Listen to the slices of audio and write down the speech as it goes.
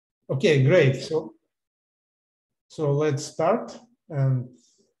Okay, great. So let's start. And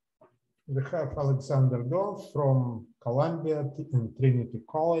we have Aleksander Doan from Columbia and Trinity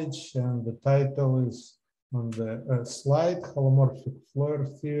College, and the title is on the slide, Holomorphic Floer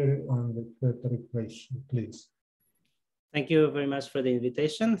theory and the Fueter equation, please. Thank you very much for the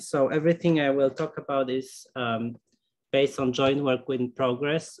invitation. So everything I will talk about is based on joint work in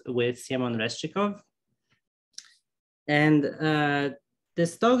progress with Semon Rezchikov. And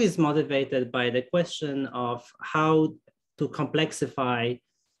this talk is motivated by the question of how to complexify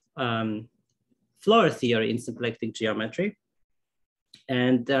Floer theory in symplectic geometry.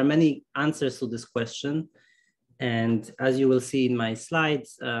 And there are many answers to this question. And as you will see in my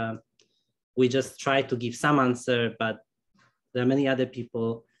slides, we just try to give some answer, but there are many other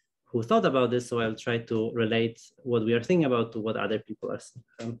people who thought about this, so I'll try to relate what we are thinking about to what other people are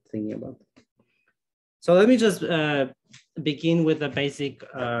thinking about. So let me just begin with a basic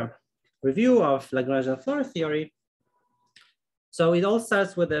review of Lagrangian Floer theory. So it all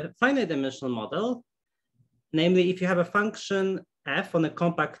starts with a finite dimensional model. Namely, if you have a function f on a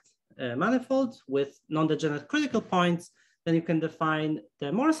compact manifold with non-degenerate critical points, then you can define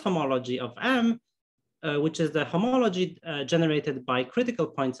the Morse homology of M, which is the homology generated by critical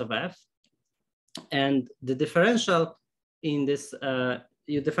points of f. And the differential in this,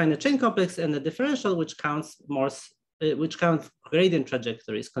 you define a chain complex, and the differential which counts Morse, which counts gradient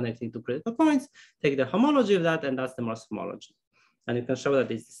trajectories connecting to critical points, take the homology of that, and that's the Morse homology. And you can show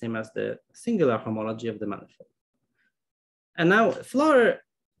that it's the same as the singular homology of the manifold. And now Floer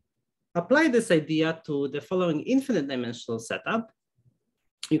applied this idea to the following infinite dimensional setup.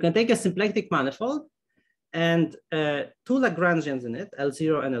 You can take a symplectic manifold and two Lagrangians in it,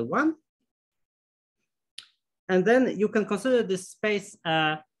 L0 and L1. And then you can consider this space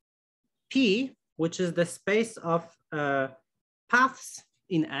P, which is the space of paths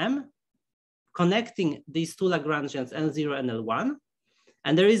in M, connecting these two Lagrangians, L0 and L1.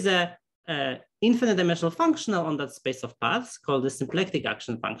 And there is a infinite dimensional functional on that space of paths called the symplectic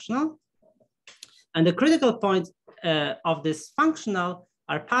action functional. And the critical point of this functional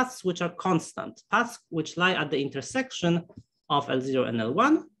are paths which are constant, paths which lie at the intersection of L0 and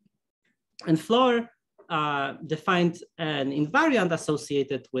L1. And Floer defined an invariant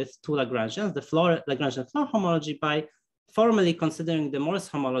associated with two Lagrangians, the Lagrangian Floer homology, by formally considering the Morse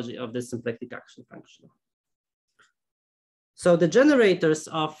homology of the symplectic action function. So the generators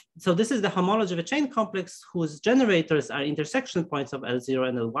of, so this is the homology of a chain complex whose generators are intersection points of L0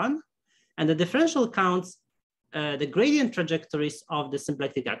 and L1. And the differential counts the gradient trajectories of the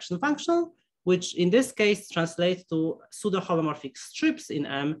symplectic action functional, which in this case translates to pseudo-holomorphic strips in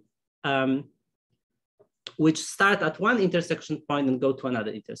M, which start at one intersection point and go to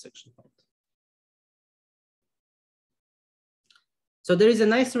another intersection point. So there is a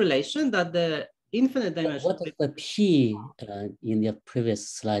nice relation that the infinite dimension. What does the P in your previous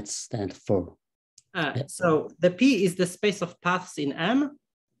slides stand for? So the P is the space of paths in M,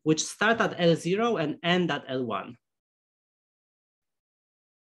 which start at L0 and end at L1.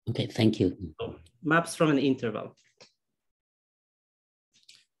 Okay, thank you. So maps from an interval.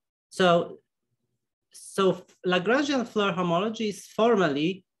 So Lagrangian Floer homology is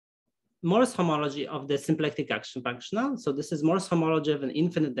formally Morse homology of the symplectic action functional. So this is Morse homology of an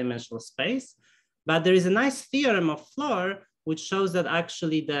infinite dimensional space. But there is a nice theorem of Floer which shows that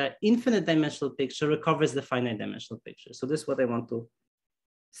actually the infinite dimensional picture recovers the finite dimensional picture. So this is what I want to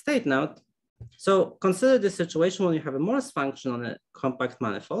state now. So consider this situation when you have a Morse function on a compact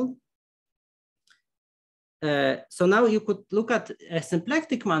manifold. So now you could look at a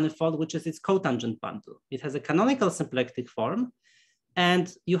symplectic manifold, which is its cotangent bundle. It has a canonical symplectic form,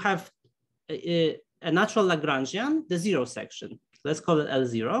 and you have a natural Lagrangian, the zero section. Let's call it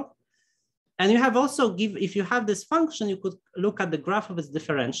L0. And you have also, if you have this function, you could look at the graph of its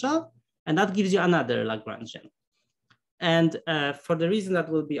differential, and that gives you another Lagrangian. And for the reason that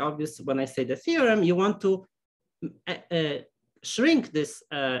will be obvious when I say the theorem, you want to shrink this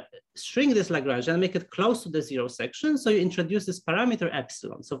Lagrangian and make it close to the zero section. So you introduce this parameter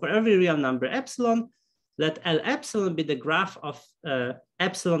epsilon. So for every real number epsilon, let L epsilon be the graph of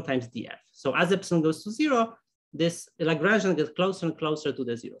epsilon times df. So as epsilon goes to zero, this Lagrangian gets closer and closer to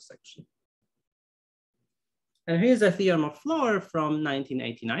the zero section. And here's a theorem of Floer from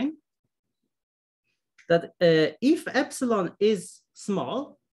 1989. That if epsilon is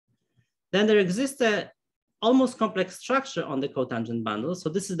small, then there exists a almost complex structure on the cotangent bundle. So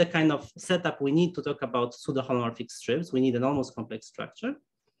this is the kind of setup we need to talk about pseudo-holomorphic strips. We need an almost complex structure,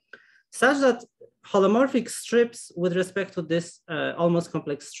 such that holomorphic strips with respect to this almost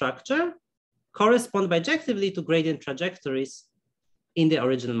complex structure correspond bijectively to gradient trajectories in the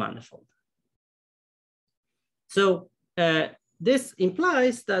original manifold. So this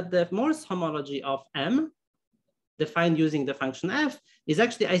implies that the Morse homology of M, defined using the function f, is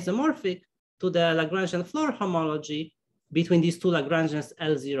actually isomorphic to the Lagrangian Floer homology between these two Lagrangians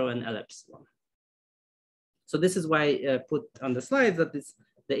L0 and L epsilon. So this is why I put on the slide that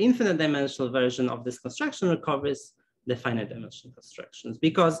the infinite dimensional version of this construction recovers the finite dimensional constructions,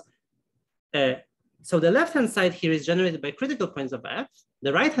 because so the left-hand side here is generated by critical points of f.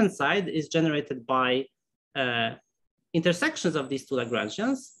 The right-hand side is generated by intersections of these two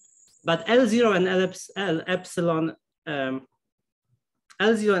Lagrangians, but L0 and L epsilon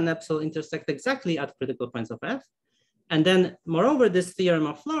intersect exactly at critical points of f. And then moreover, this theorem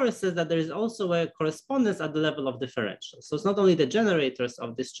of Floer says that there is also a correspondence at the level of differentials. So it's not only the generators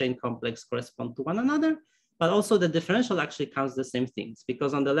of this chain complex correspond to one another, but also the differential actually counts the same things,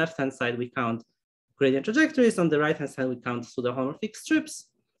 because on the left-hand side, we count gradient trajectories. On the right-hand side, we count pseudo-holomorphic strips.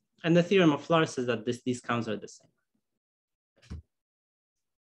 And the theorem of Floer says that these counts are the same.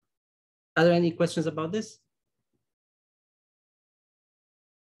 Are there any questions about this?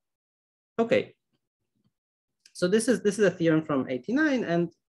 Okay. So this is a theorem from '89,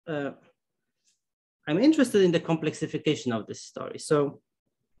 and I'm interested in the complexification of this story. So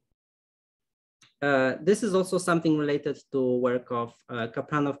this is also something related to work of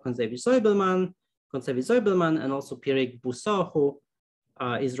Kapranov-Kontsevich-Soibelman, and also Pierre Bousseau, who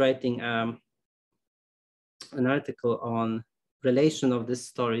is writing an article on relation of this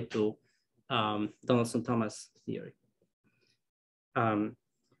story to Donaldson-Thomas theory.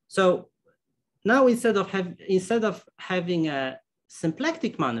 So now instead of having a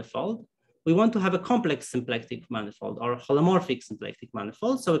symplectic manifold, we want to have a complex symplectic manifold or holomorphic symplectic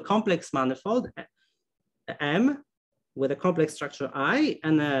manifold. So a complex manifold M with a complex structure I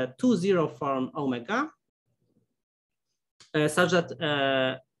and a 2-0 form omega, such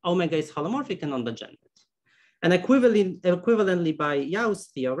that omega is holomorphic and non-degenerate. And equivalently by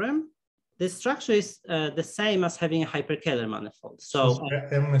Yau's theorem, this structure is the same as having a hyperkahler manifold. So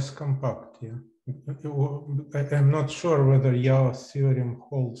M is compact, yeah. I'm not sure whether Yau's theorem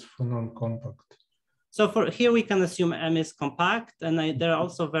holds for non-compact. So for here we can assume M is compact, and there are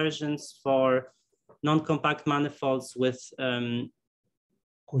also versions for non-compact manifolds with conic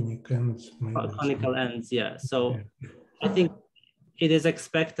ends, conical ends. Yeah. So I think it is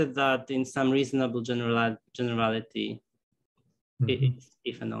expected that in some reasonable generality, it's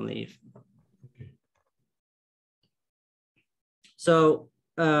if and only if. Okay. So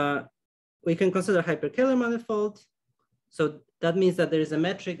we can consider hyperkahler manifold. So that means that there is a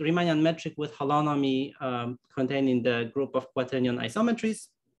metric, Riemannian metric with holonomy containing the group of quaternion isometries.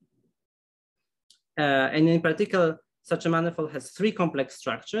 And in particular, such a manifold has three complex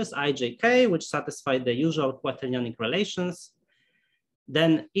structures, I, J, K, which satisfy the usual quaternionic relations.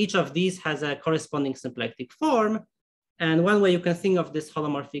 Then each of these has a corresponding symplectic form. And one way you can think of this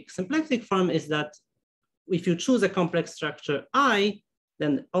holomorphic symplectic form is that if you choose a complex structure I,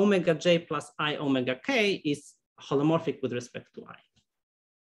 then omega J plus I omega K is holomorphic with respect to I.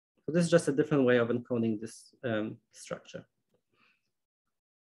 So this is just a different way of encoding this structure.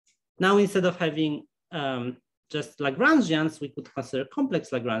 Now, instead of having just Lagrangians, we could consider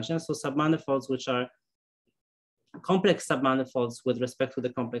complex Lagrangians, so submanifolds which are complex submanifolds with respect to the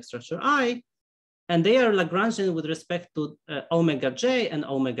complex structure I, and they are Lagrangian with respect to omega J and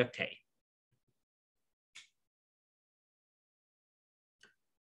omega K.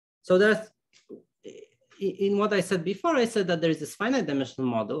 So that's, in what I said before, I said that there is this finite dimensional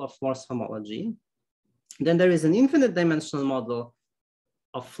model of Morse homology. Then there is an infinite dimensional model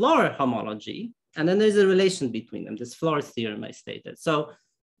of Floer homology. And then there's a relation between them, this Floer theorem I stated. So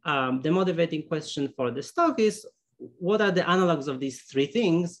the motivating question for this talk is, what are the analogs of these three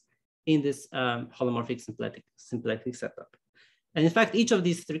things in this holomorphic symplectic setup? And in fact, each of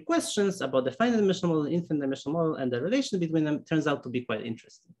these three questions about the finite dimensional model, infinite dimensional model, and the relation between them turns out to be quite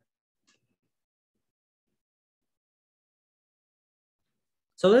interesting.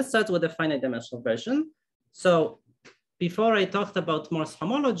 So let's start with the finite dimensional version. So before I talked about Morse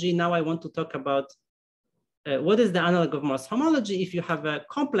homology, now I want to talk about what is the analog of Morse homology if you have a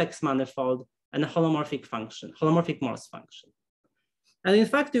complex manifold and a holomorphic function, holomorphic Morse function. And in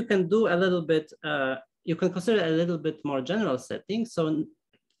fact, you can do a little bit, you can consider a little bit more general setting. So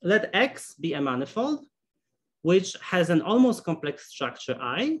let X be a manifold, which has an almost complex structure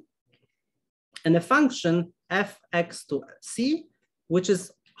I, and a function fx to c, which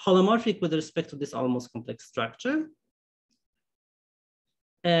is holomorphic with respect to this almost complex structure.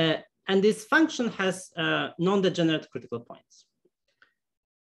 And this function has non-degenerate critical points.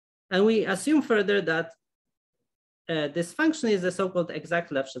 And we assume further that this function is a so-called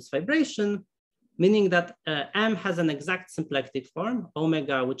exact Lefschetz fibration, meaning that M has an exact symplectic form,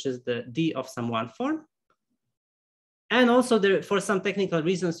 omega, which is the D of some one form. And also there, for some technical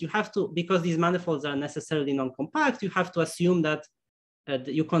reasons, you have to, because these manifolds are necessarily non-compact, you have to assume that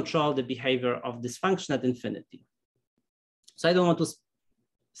you control the behavior of this function at infinity. So I don't want to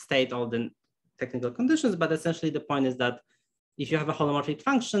state all the technical conditions, but essentially the point is that if you have a holomorphic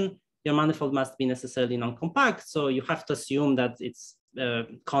function, your manifold must be necessarily non-compact. So you have to assume that it's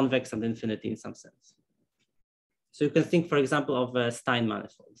convex at infinity in some sense. So you can think, for example, of a Stein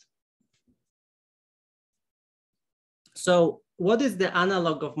manifold. So what is the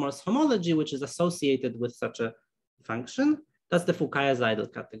analog of Morse homology, which is associated with such a function? That's the Fukaya-Seidel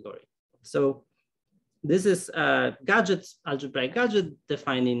category. So this is a gadget, algebraic gadget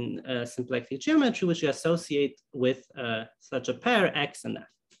defining symplectic geometry, which you associate with such a pair X and F.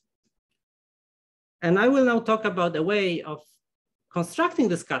 And I will now talk about a way of constructing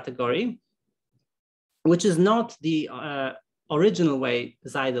this category, which is not the original way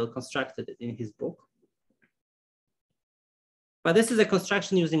Seidel constructed it in his book. But this is a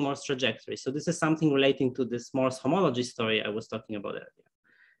construction using Morse trajectory. So this is something relating to this Morse homology story I was talking about earlier.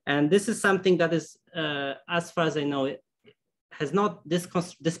 And this is something that is, as far as I know, it has not, this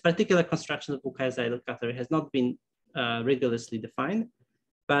particular construction of Fukaya-Seidel category has not been rigorously defined,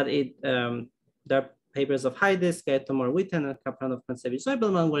 but it, there are papers of Haydys, Gaiotto-Moore-Witten, and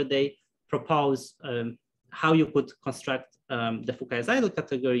Kapranov-Kontsevich-Soibelman, where they propose how you could construct the Fukaya-Seidel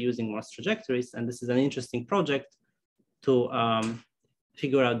category using Morse trajectories. And this is an interesting project to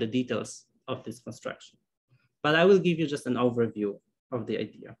figure out the details of this construction. But I will give you just an overview of the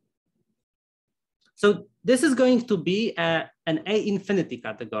idea. So this is going to be an A infinity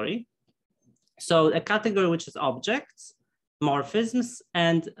category. So a category which is objects, morphisms,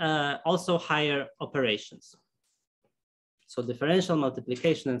 and also higher operations. So differential,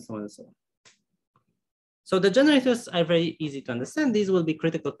 multiplication, and so on and so on. So the generators are very easy to understand. These will be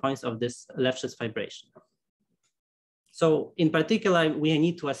critical points of this Lefschetz fibration. So in particular, we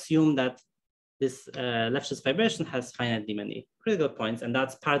need to assume that this Lefschetz fibration has finitely many critical points, and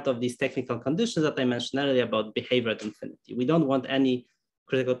that's part of these technical conditions that I mentioned earlier about behavior at infinity. We don't want any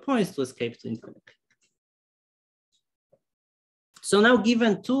critical points to escape to infinity. So now,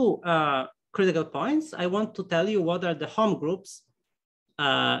 given two critical points, I want to tell you what are the Hom groups.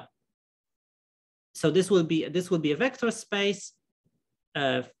 So this will be a vector space.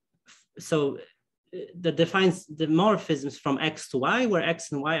 That defines the morphisms from X to Y, where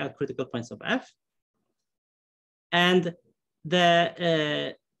X and Y are critical points of F. And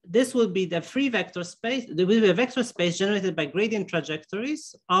this will be the free vector space. There will be a vector space generated by gradient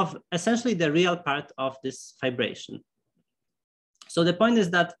trajectories of essentially the real part of this fibration. So the point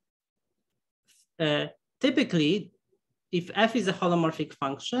is that typically, if F is a holomorphic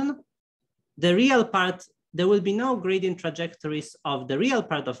function, the real part, there will be no gradient trajectories of the real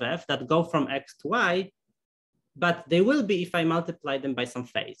part of F that go from X to Y, but they will be if I multiply them by some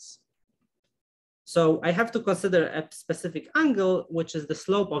phase. So I have to consider a specific angle, which is the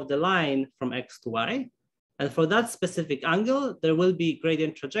slope of the line from X to Y. And for that specific angle, there will be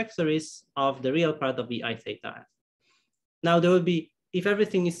gradient trajectories of the real part of the I theta F. Now there will be, if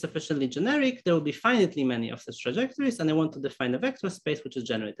everything is sufficiently generic, there will be finitely many of such trajectories, and I want to define a vector space which is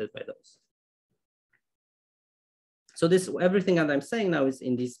generated by those. So everything that I'm saying now is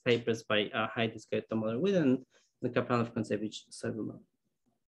in these papers by Haydys, Gaiotto-Moore-Witten, and Kapranov-Kontsevich-Soibelman.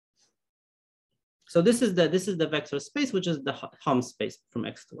 So this is the vector space, which is the Hom space from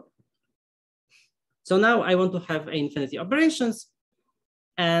X to Y. So now I want to have infinity operations,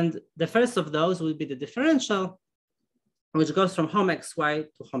 and the first of those will be the differential, which goes from Hom XY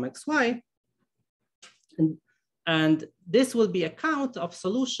to Hom XY, and this will be a count of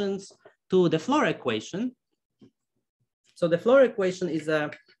solutions to the Floer equation. So the Floer equation is a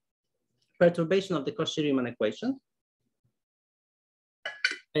perturbation of the Cauchy-Riemann equation.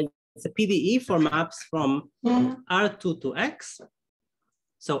 It's a PDE for maps from R2 to X.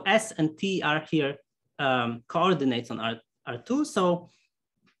 So S and T are here coordinates on R2. So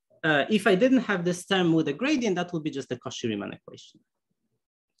if I didn't have this term with a gradient, that would be just the Cauchy-Riemann equation.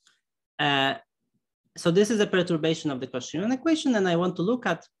 So this is a perturbation of the Cauchy-Riemann equation, and I want to look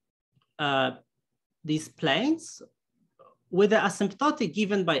at these planes with the asymptotic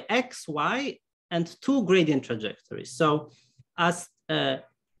given by X, Y, and two gradient trajectories. So as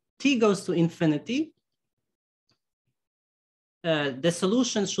T goes to infinity, the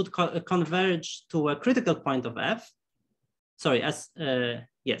solution should converge to a critical point of F. Sorry, as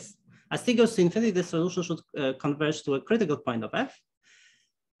T goes to infinity, the solution should converge to a critical point of F.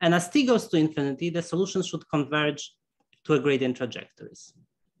 And as T goes to infinity, the solution should converge to a gradient trajectories.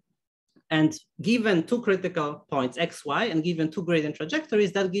 And given two critical points, x, y, and given two gradient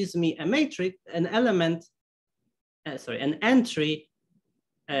trajectories, that gives me a matrix, an element, an entry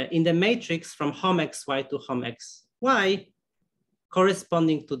in the matrix from hom xy to hom xy,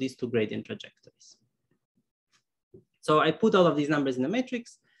 corresponding to these two gradient trajectories. So I put all of these numbers in the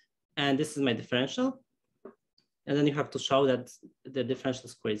matrix, and this is my differential. And then you have to show that the differential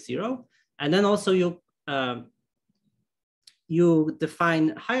square is 0. And then also you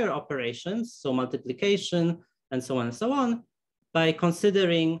define higher operations, so multiplication and so on, by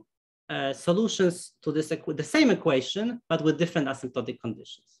considering solutions to this the same equation, but with different asymptotic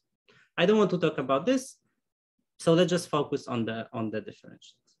conditions. I don't want to talk about this, so let's just focus on the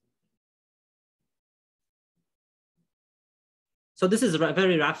differentials. So this is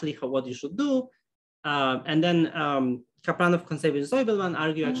very roughly what you should do. And then Kapranov-Kontsevich-Soibelman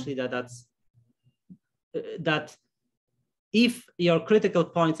argue actually that if your critical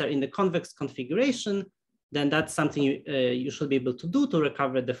points are in the convex configuration, then that's something you should be able to do to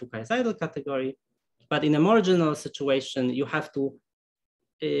recover the Fukaya-Seidel category. But in a more general situation, you have to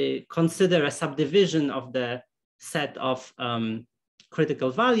consider a subdivision of the set of critical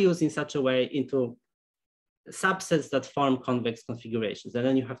values in such a way into subsets that form convex configurations. And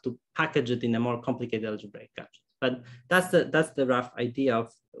then you have to package it in a more complicated algebraic gadget. But that's the rough idea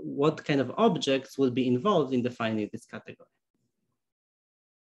of what kind of objects will be involved in defining this category.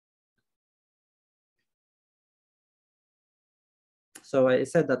 So I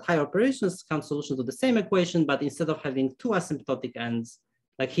said that high operations count solution to the same equation, but instead of having two asymptotic ends,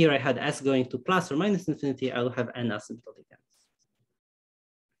 like here I had s going to plus or minus infinity, I will have n asymptotic ends.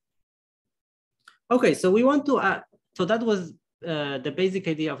 Okay, so we want to, so that was the basic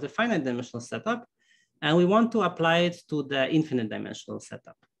idea of the finite dimensional setup, and we want to apply it to the infinite dimensional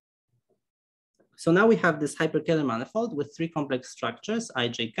setup. So now we have this hyperkahler manifold with three complex structures, I,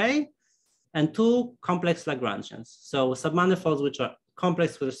 J, K, and two complex Lagrangians. So submanifolds which are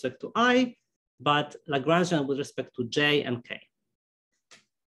complex with respect to I, but Lagrangian with respect to J and K.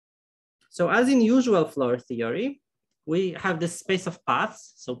 So as in usual Floer theory, we have this space of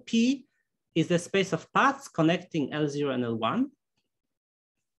paths. So P is the space of paths connecting L0 and L1.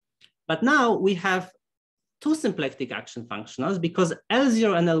 But now we have two symplectic action functionals because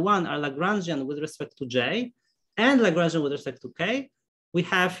L0 and L1 are Lagrangian with respect to J and Lagrangian with respect to K. We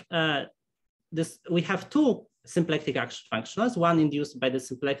have two symplectic action functionals, one induced by the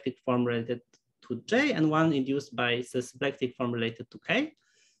symplectic form related to J and one induced by the symplectic form related to K.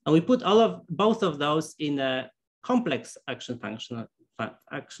 And we put both of those in a complex action functional.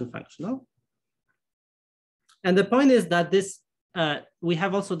 And the point is that this we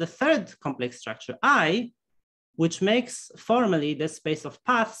have also the third complex structure, I, which makes formally the space of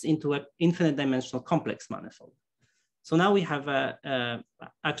paths into an infinite dimensional complex manifold. So now we have a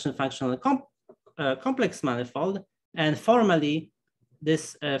action functional complex manifold, and formally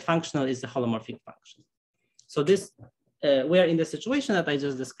this functional is the holomorphic function. So this we are in the situation that I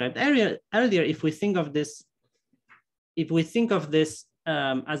just described earlier. If we think of this,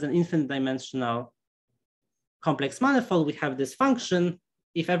 as an infinite dimensional complex manifold, we have this function.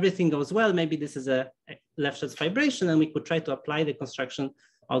 If everything goes well, maybe this is a Lefschetz fibration, and we could try to apply the construction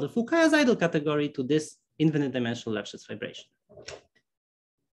of the Fukaya-Seidel category to this infinite dimensional Lefschetz fibration.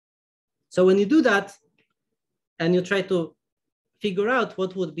 So when you do that, and you try to figure out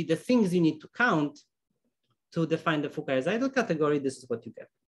what would be the things you need to count to define the Fukaya-Seidel category, this is what you get.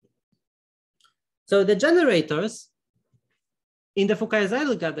 So the generators in the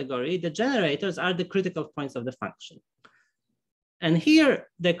Fukaya-Seidel category, the generators are the critical points of the function. And here,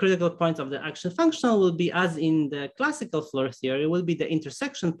 the critical points of the action functional will be, as in the classical Floer theory, will be the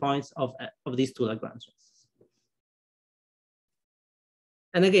intersection points of these two Lagrangians.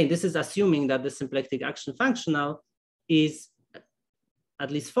 And again, this is assuming that the symplectic action functional is, at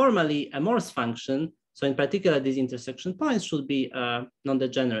least formally, a Morse function. So in particular, these intersection points should be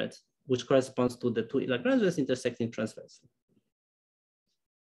non-degenerate, which corresponds to the two Lagrangians intersecting transversely.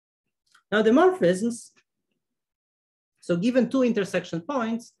 Now the morphisms, so given two intersection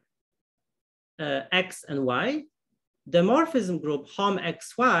points, X and Y, the morphism group hom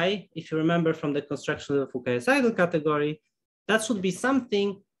XY, if you remember from the construction of the Fukaya-Seidel category, that should be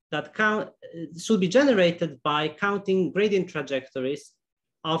something that should be generated by counting gradient trajectories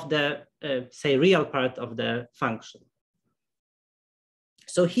of the, say, real part of the function.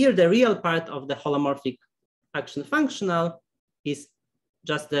 So here, the real part of the holomorphic action functional is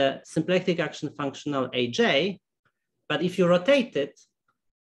just the symplectic action functional AJ. But if you rotate it,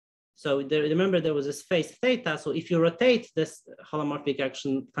 so remember there was this phase theta. So if you rotate this holomorphic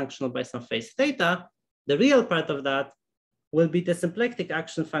action functional by some phase theta, the real part of that will be the symplectic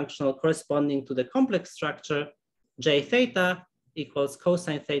action functional corresponding to the complex structure j theta equals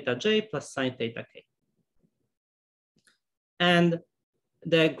cosine theta j plus sine theta k. And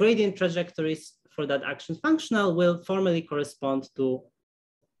the gradient trajectories for that action functional will formally correspond to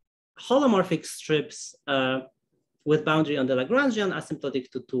holomorphic strips with boundary on the Lagrangian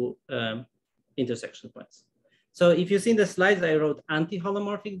asymptotic to two intersection points. So if you see in the slides, I wrote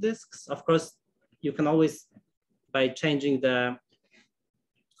anti-holomorphic disks. Of course, you can always, by changing the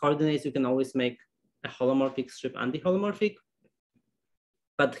coordinates, you can always make a holomorphic strip anti-holomorphic.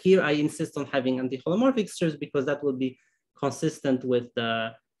 But here I insist on having anti-holomorphic strips because that will be consistent with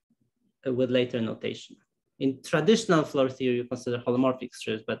the later notation. In traditional Floer theory, you consider holomorphic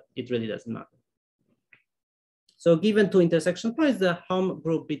strips, but it really doesn't matter. So given two intersection points, the Hom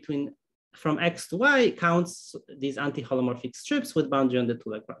group from X to Y counts these anti-holomorphic strips with boundary on the two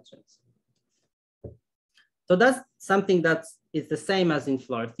Lagrangians. So that's something that is the same as in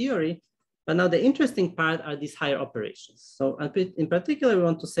Floer theory, but now the interesting part are these higher operations. So in particular, we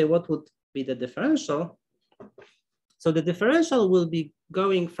want to say what would be the differential. So the differential will be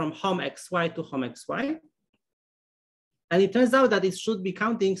going from Hom XY to Hom XY. And it turns out that it should be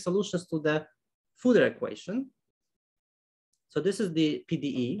counting solutions to the Fueter equation. So this is the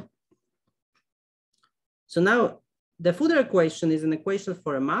PDE. So now the Fueter equation is an equation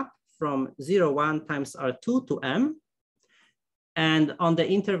for a map from 0, 1 times R2 to M. And on the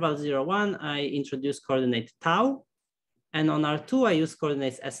interval 0, 1, I introduce coordinate tau. And on R2, I use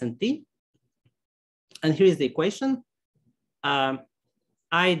coordinates S and T. And here is the equation.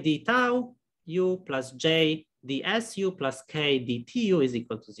 I d tau u plus j dsu plus k dtu is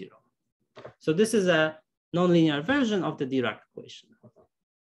equal to 0. So this is a nonlinear version of the Dirac equation.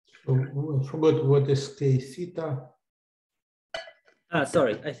 So I forgot what is k theta.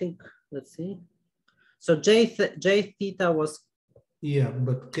 Sorry, I think, let's see. So j theta was. Yeah,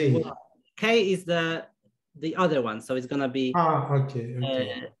 but k. Well, k is the other one. So it's going to be. Okay.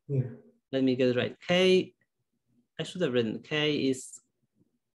 Yeah. Let me get it right. K, I should have written k is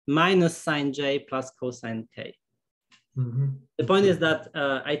minus sine j plus cosine k. Mm-hmm. The point is that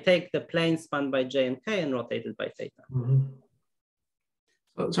I take the plane spanned by j and k and rotate it by theta. Mm-hmm.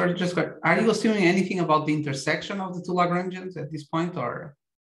 So, sorry, just are you assuming anything about the intersection of the two Lagrangians at this point, or?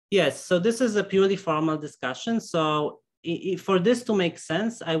 Yes, so this is a purely formal discussion. So for this to make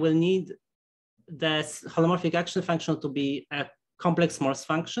sense, I will need this holomorphic action function to be a complex Morse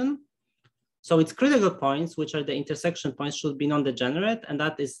function. So its critical points, which are the intersection points, should be non-degenerate, and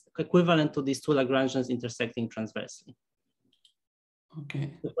that is equivalent to these two Lagrangians intersecting transversely.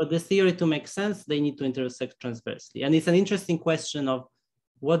 Okay. So for this theory to make sense, they need to intersect transversely. And it's an interesting question of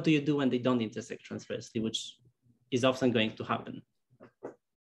what do you do when they don't intersect transversely, which is often going to happen.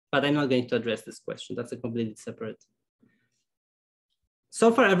 But I'm not going to address this question. That's a completely separate.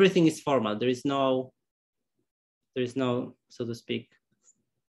 So far, everything is formal. There is no, so to speak,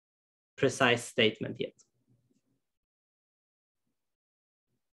 precise statement yet.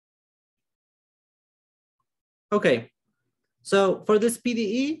 Okay, so for this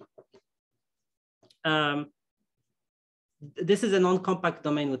PDE, this is a non-compact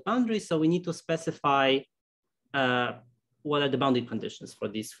domain with boundaries, so we need to specify what are the boundary conditions for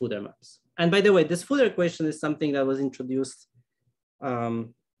these Fueter maps. And by the way, this Fueter equation is something that was introduced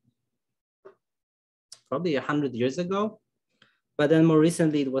probably 100 years ago. But then more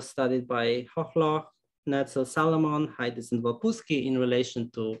recently, it was studied by Hochloch, Netzel, Salomon, Haydys, and Volpusky in relation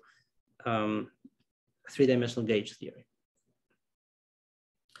to three-dimensional gauge theory.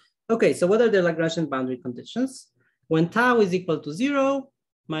 Okay, so what are the Lagrangian boundary conditions? When tau is equal to 0,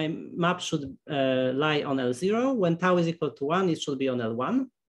 my map should lie on L0. When tau is equal to 1, it should be on L1.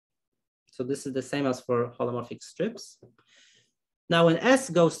 So this is the same as for holomorphic strips. Now, when S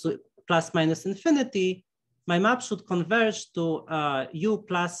goes to plus minus infinity, my map should converge to U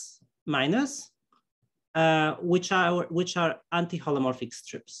plus minus, which are anti-holomorphic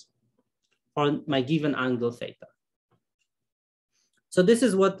strips for my given angle theta. So this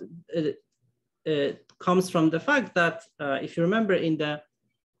is what comes from the fact that if you remember in the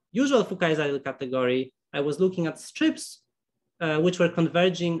usual Fukaya-Seidel category, I was looking at strips which were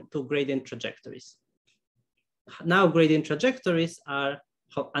converging to gradient trajectories. Now gradient trajectories are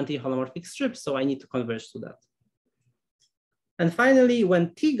anti-holomorphic strips, so I need to converge to that. And finally,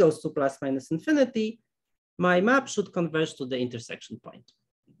 when t goes to plus minus infinity, my map should converge to the intersection point.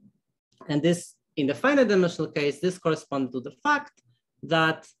 And this, in the finite dimensional case, this corresponds to the fact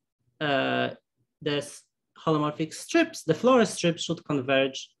that this holomorphic strips, the Floer strips, should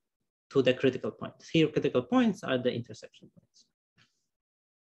converge to the critical points. Here, critical points are the intersection points.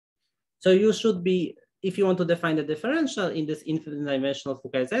 So you should be if you want to define the differential in this infinite dimensional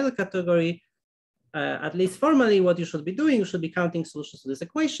Fukaya-Seidel category, at least formally, what you should be doing, you should be counting solutions to this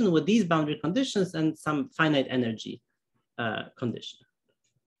equation with these boundary conditions and some finite energy condition.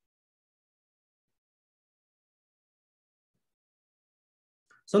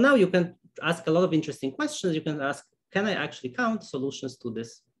 So now you can ask a lot of interesting questions. You can ask, can I actually count solutions to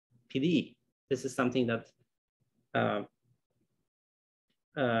this PDE? This is something that,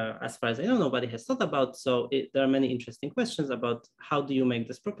 as far as I know, nobody has thought about. So there are many interesting questions about how do you make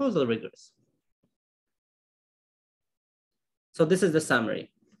this proposal rigorous? So this is the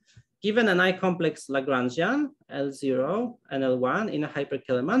summary. Given an I-complex Lagrangian, L0 and L1 in a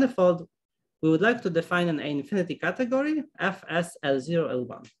hyperkahler manifold, we would like to define an A-infinity category, Fs L0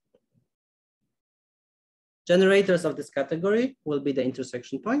 L1. Generators of this category will be the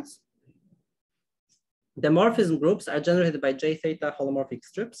intersection points. The morphism groups are generated by J theta holomorphic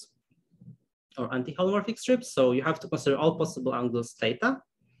strips or anti-holomorphic strips. So you have to consider all possible angles theta.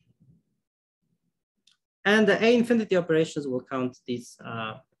 And the A-infinity operations will count these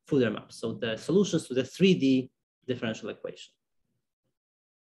Fueter maps. So the solutions to the 3D differential equation.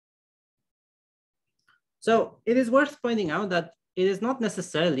 So it is worth pointing out that it is not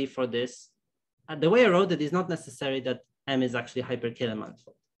necessarily for this, the way I wrote it is not necessary that M is actually a hyperkahler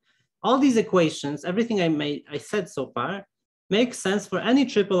manifold. All these equations, everything I said so far, makes sense for any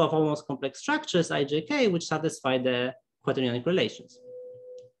triple of almost complex structures, IJK, which satisfy the quaternionic relations.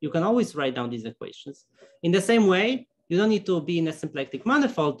 You can always write down these equations. In the same way, you don't need to be in a symplectic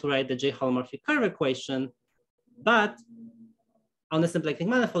manifold to write the J holomorphic curve equation, but on a symplectic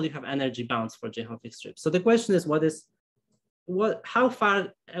manifold, you have energy bounds for J holomorphic strips. So the question is, how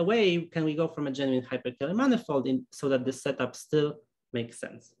far away can we go from a genuine hyperkahler manifold so that this setup still makes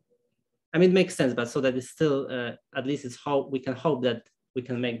sense? I mean, it makes sense, but so that it's still, at least it's how we can hope that we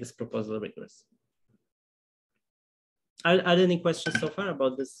can make this proposal rigorous. Are there any questions so far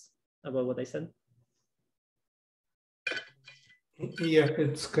about this, about what I said? Yeah,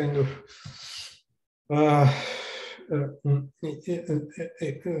 it's kind of,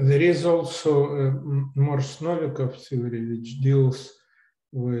 there is also Morse-Novikov theory, which deals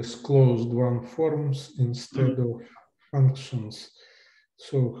with closed one forms instead of functions.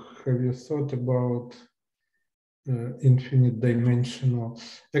 So have you thought about infinite dimensional?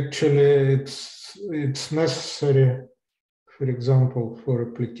 Actually, it's necessary, for example, for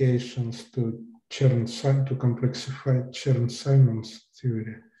applications to to complexify Chern-Simon's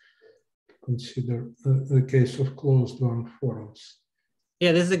theory. Consider the case of closed one forms.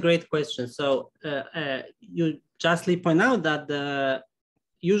 Yeah, this is a great question. So you justly point out that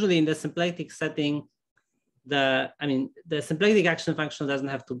usually in the symplectic setting, the symplectic action function doesn't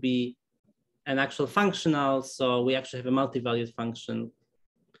have to be an actual functional. So we actually have a multi-valued function.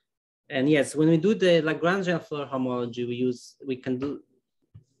 And yes, when we do the Lagrangian Floer homology, we can do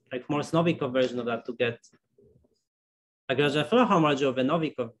like Morse-Novikov version of that to get Lagrangian Floer homology of a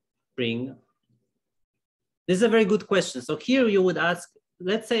Novikov ring. This is a very good question. So here you would ask,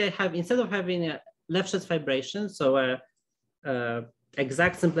 let's say I have, instead of having a Lefschetz fibration, so a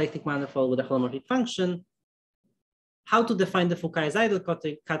exact symplectic manifold with a holomorphic function, how to define the Fukaya-Seidel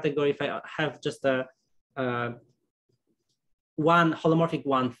category if I have just a holomorphic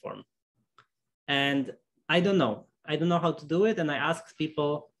one form. And I don't know how to do it. And I asked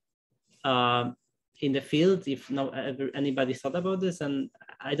people in the field if anybody thought about this, and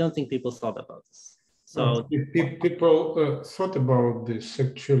I don't think people thought about this. So people thought about this.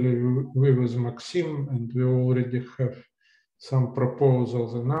 Actually, we with Maxim, and we already have some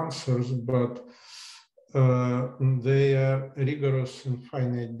proposals and answers, but they are rigorous in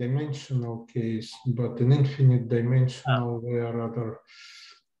finite dimensional case, but in infinite dimensional, there are other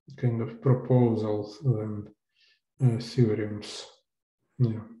kind of proposals and theorems.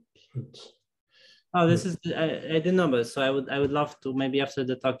 Yeah. Oh, this is I didn't know, but so I would love to maybe after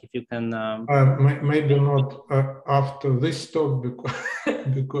the talk if you can. Maybe not after this talk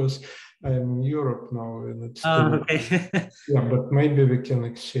because I'm in Europe now and it's still, okay. yeah, but maybe we can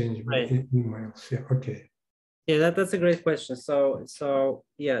exchange emails. Yeah, okay. Yeah, that's a great question. So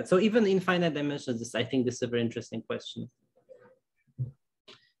yeah, so even in finite dimensions, I think this is a very interesting question.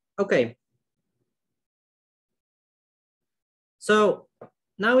 Okay. So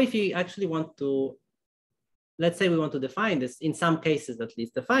now if you actually want to, let's say we want to define this, in some cases at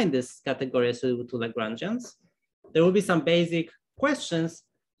least, define this category associated to Lagrangians, there will be some basic questions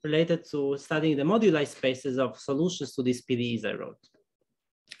related to studying the moduli spaces of solutions to these PDEs I wrote.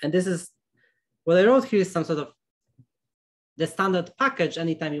 And this is, what I wrote here is some sort of the standard package.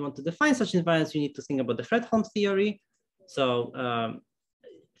 Anytime you want to define such invariants, you need to think about the Fredholm theory. So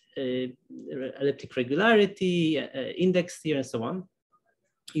elliptic regularity, index theory, and so on.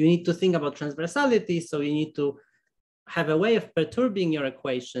 You need to think about transversality, so you need to have a way of perturbing your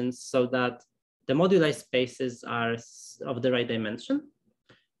equations so that the moduli spaces are of the right dimension.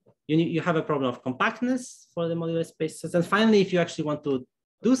 You have a problem of compactness for the moduli spaces. And finally, if you actually want to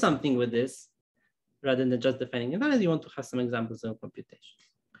do something with this, rather than just defining invariant, you want to have some examples of computation.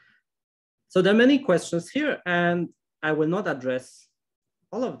 So there are many questions here, and I will not address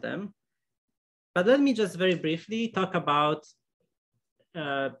all of them. But let me just very briefly talk about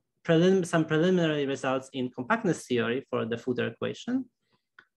some preliminary results in compactness theory for the Fueter equation.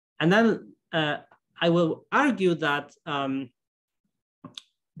 And then I will argue that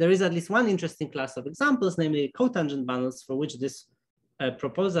there is at least one interesting class of examples, namely cotangent bundles, for which this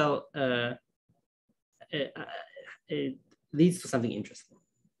proposal leads to something interesting.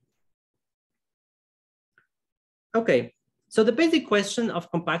 Okay, so the basic question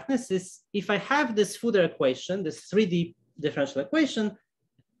of compactness is, if I have this Fueter equation, this 3D differential equation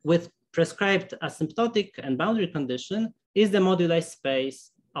with prescribed asymptotic and boundary condition, is the moduli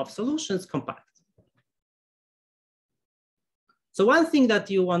space of solutions compact? So one thing that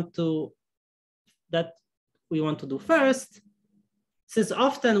we want to do first, since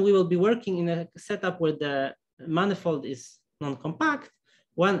often we will be working in a setup where the manifold is non-compact,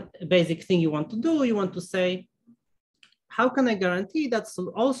 one basic thing you want to do, you want to say, how can I guarantee that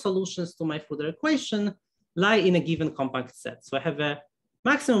all solutions to my Fueter equation lie in a given compact set? So I have a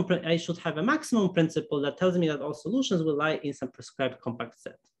maximum, I should have a maximum principle that tells me that all solutions will lie in some prescribed compact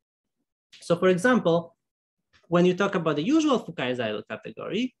set. So for example, when you talk about the usual Fukaya-Seidel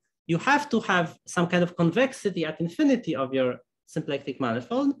category, you have to have some kind of convexity at infinity of your symplectic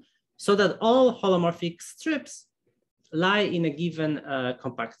manifold so that all holomorphic strips lie in a given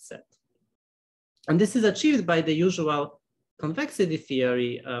compact set. And this is achieved by the usual convexity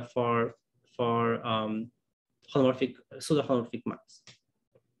theory for pseudo-holomorphic maps.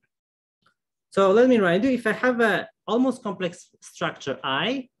 So let me remind you, if I have a almost complex structure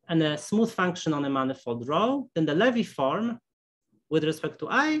I and a smooth function on a manifold rho, then the Levy form with respect to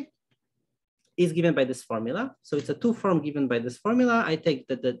I is given by this formula. So it's a two form given by this formula. I take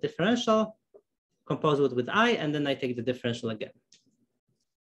the differential, compose it with I, and then I take the differential again.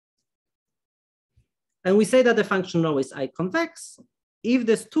 And we say that the function rho is I convex if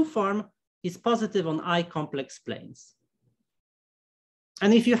this two form is positive on I complex planes.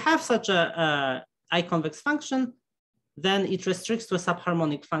 And if you have such a I convex function, then it restricts to a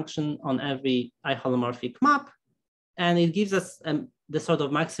subharmonic function on every I holomorphic map. And it gives us the sort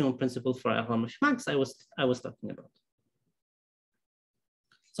of maximum principle for I holomorphic maps I was talking about.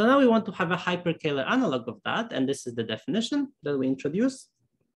 So now we want to have a hyperkahler analog of that. And this is the definition that we introduce.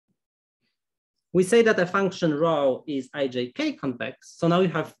 We say that a function rho is ijk convex. So now we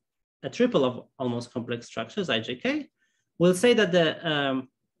have a triple of almost complex structures, ijk. We'll say that the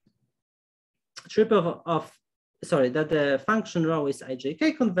that the function rho is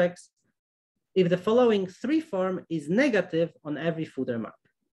ijk convex if the following three form is negative on every Fueter map.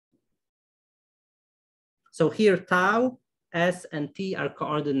 So here tau, s, and t are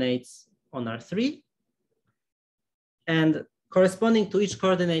coordinates on R3. And corresponding to each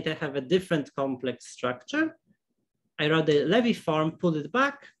coordinate, I have a different complex structure. I wrote the Levy form, pull it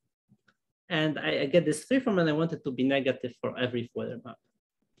back, and I get this three form, and I want it to be negative for every Fueter map.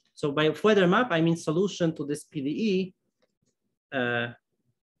 So by Fueter map, I mean solution to this PDE I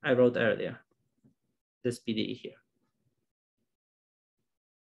wrote earlier, this PDE here.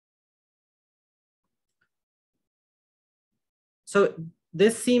 So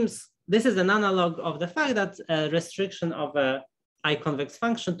this is an analog of the fact that a restriction of a I convex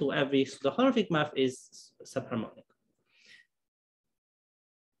function to every pseudo-holomorphic map is subharmonic.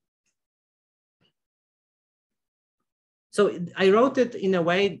 So I wrote it in a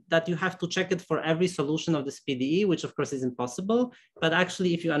way that you have to check it for every solution of this PDE, which of course is impossible. But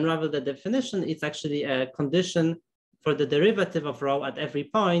actually, if you unravel the definition, it's actually a condition for the derivative of rho at every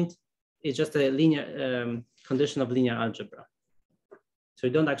point. It's just a linear condition of linear algebra. So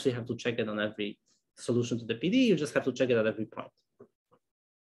you don't actually have to check it on every solution to the PDE. You just have to check it at every point.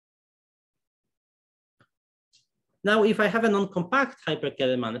 Now, if I have a non-compact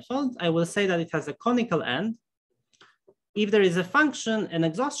hyperkahler manifold, I will say that it has a conical end if there is a function, an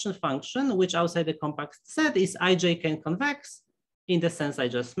exhaustion function, which outside the compact set is ijk convex in the sense I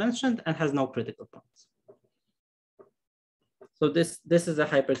just mentioned and has no critical points. So this is a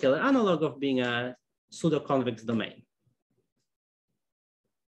hyperkahler analog of being a pseudo-convex domain.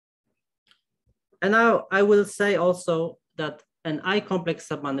 And now I will say also that an I complex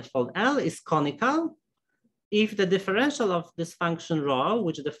submanifold L is conical if the differential of this function rho,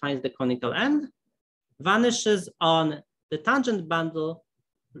 which defines the conical end, vanishes on the tangent bundle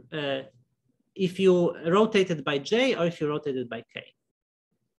if you rotate it by j or if you rotate it by k.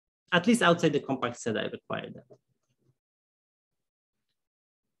 At least outside the compact set, I require that.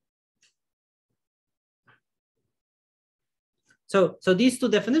 So these two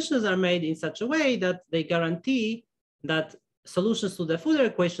definitions are made in such a way that they guarantee that solutions to the Fueter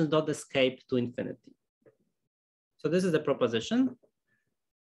equations don't escape to infinity. So this is the proposition.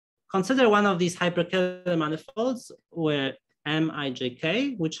 Consider one of these hyperkahler manifolds where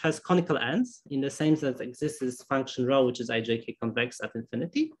Mijk, which has conical ends in the same sense that exists this function rho, which is ijk convex at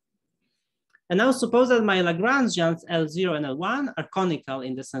infinity. And now suppose that my Lagrangians L0 and L1 are conical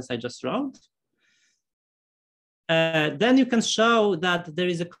in the sense I just wrote. Then you can show that there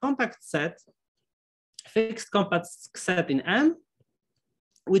is a compact set, fixed compact set in M,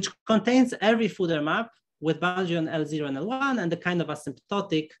 which contains every Fueter map with boundary on L0 and L1 and the kind of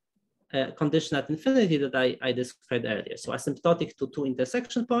asymptotic condition at infinity that I described earlier. So asymptotic to two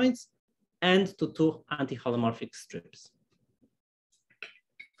intersection points and to two anti-holomorphic strips.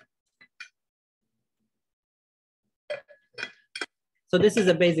 So this is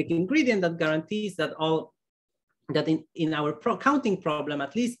a basic ingredient that guarantees that in our counting problem,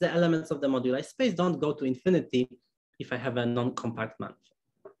 at least the elements of the moduli space don't go to infinity if I have a non-compact manifold.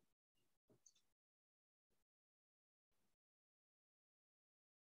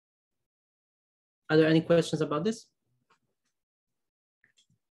 Are there any questions about this?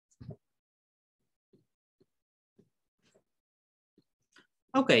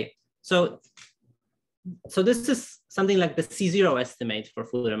 Okay, so this is something like the C0 estimate for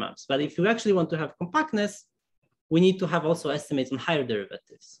Fueter maps. But if you actually want to have compactness, we need to have also estimates on higher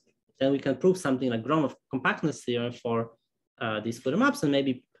derivatives. Then we can prove something like Gromov compactness theorem for these Fueter maps and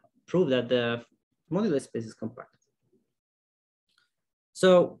maybe prove that the modular space is compact.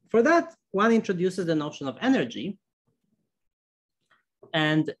 So for that, one introduces the notion of energy.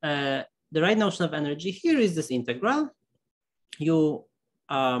 And the right notion of energy here is this integral. You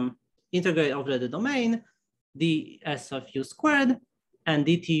integrate over the domain, ds of u squared, and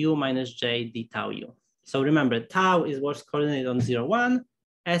dtu minus j d tau u. So remember, tau is Worf's coordinate on 0, 1,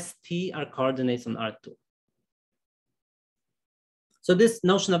 st are coordinates on R2. So this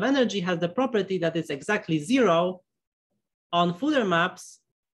notion of energy has the property that it's exactly 0 on Fueter maps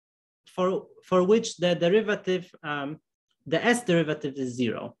for which the derivative, the s derivative is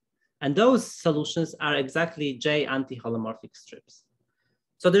 0. And those solutions are exactly j anti-holomorphic strips.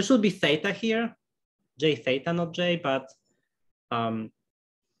 So there should be theta here, j theta, not j, but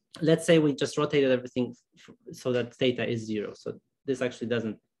let's say we just rotated everything so that theta is 0. So this actually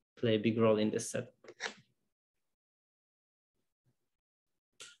doesn't play a big role in this set.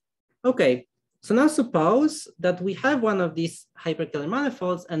 Okay, so now suppose that we have one of these hyperkahler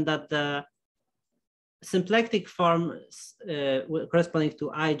manifolds and that the symplectic forms corresponding to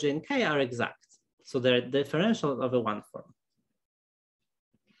I, j, and k are exact. So they're differential of a one form.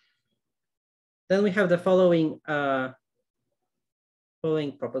 Then we have the following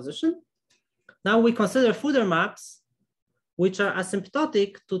proposition. Now we consider Fueter maps which are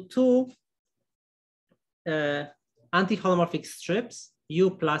asymptotic to two anti-holomorphic strips, u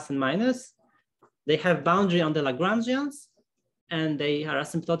plus and minus. They have boundary on the Lagrangians and they are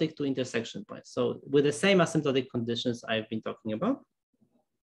asymptotic to intersection points. So with the same asymptotic conditions I've been talking about.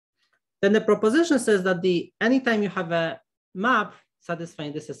 Then the proposition says that anytime you have a map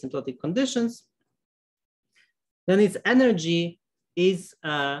satisfying these asymptotic conditions, then its energy is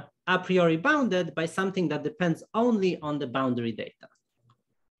a priori bounded by something that depends only on the boundary data.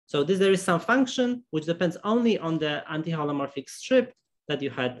 So there is some function which depends only on the anti-holomorphic strip that you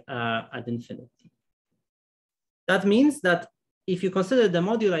had at infinity. That means that if you consider the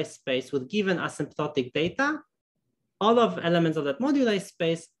moduli space with given asymptotic data, all of elements of that moduli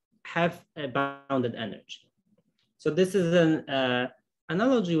space have a bounded energy. So this is an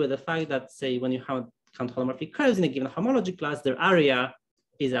analogy with the fact that, say, when you count holomorphic curves in a given homology class, their area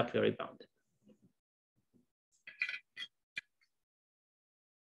is a priori bounded.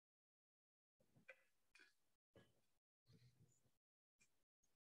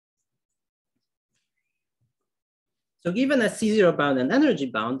 So given a C0 bound and energy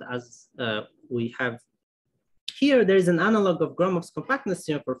bound, as we have here, there is an analog of Gromov's compactness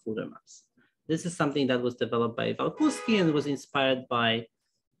theorem for Fueter maps. This is something that was developed by Valkuski and was inspired by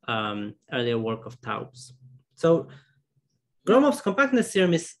earlier work of Taubes. So Gromov's compactness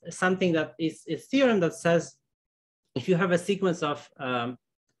theorem is something that is a theorem that says if you have a sequence of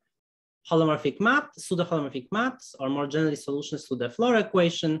holomorphic maps, pseudo-holomorphic maps, or more generally solutions to the Floer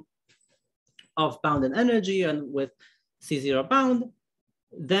equation, of bounded energy and with C0 bound,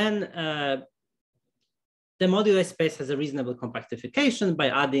 then the moduli space has a reasonable compactification by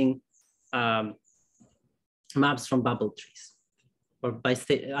adding maps from bubble trees, or by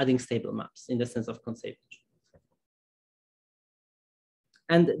adding stable maps in the sense of Kontsevich.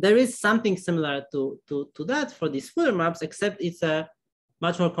 And there is something similar to that for these Fueter maps, except it's a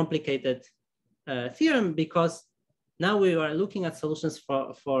much more complicated theorem, because now we are looking at solutions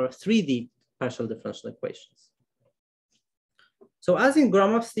for 3D partial differential equations. So as in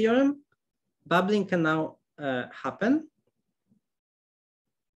Gromov's theorem, bubbling can now happen.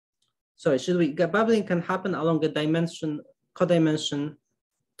 So bubbling can happen along a codimension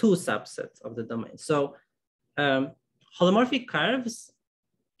 2 subset of the domain. So holomorphic curves,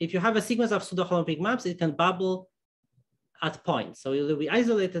 if you have a sequence of pseudo-holomorphic maps, it can bubble at points. So it will be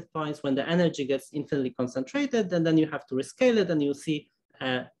isolated points when the energy gets infinitely concentrated, and then you have to rescale it, and you see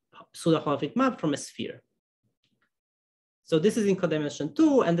a pseudo-holomorphic map from a sphere. So this is in codimension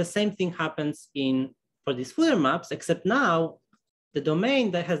 2, and the same thing happens for these Fueter maps, except now the domain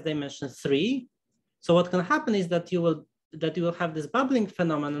that has dimension 3. So what can happen is that you will have this bubbling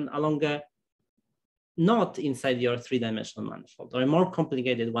phenomenon along a not inside your 3-dimensional manifold, or a more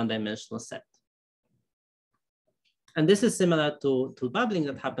complicated 1-dimensional set. And this is similar to bubbling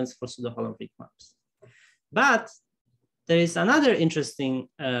that happens for pseudo-holomorphic maps. But there is another interesting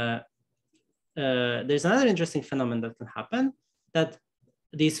phenomenon that can happen, that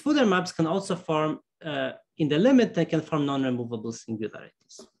these Fueter maps can also form, in the limit, they can form non-removable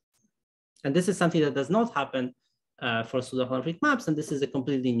singularities. And this is something that does not happen for pseudo-holomorphic maps, and this is a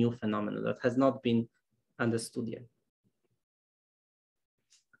completely new phenomenon that has not been understood yet.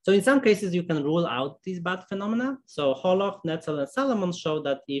 So in some cases, you can rule out these bad phenomena. So Holoch, Netzel, and Salomon show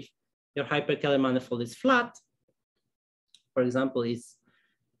that if your hyperkahler manifold is flat, for example, is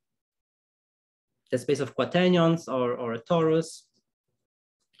the space of quaternions or a torus,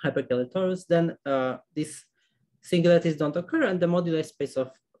 hyperkahler torus, then these singularities don't occur, and the moduli space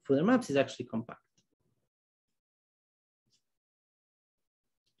of Fueter maps is actually compact.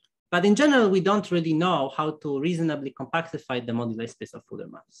 But in general, we don't really know how to reasonably compactify the moduli space of Fueter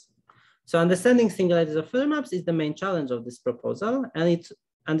maps. So understanding singularities of Fueter maps is the main challenge of this proposal, and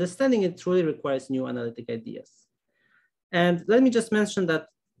understanding it truly requires new analytic ideas. And let me just mention that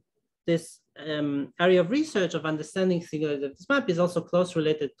this area of research of understanding singularities of this map is also closely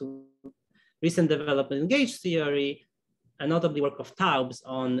related to recent development in gauge theory, and notably work of Taubes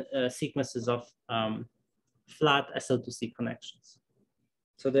on sequences of flat SL2C connections.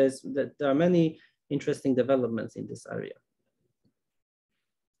 So there are many interesting developments in this area.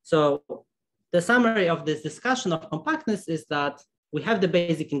 So the summary of this discussion of compactness is that we have the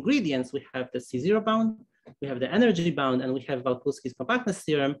basic ingredients. We have the C0 bound, we have the energy bound, and we have Valkuski's compactness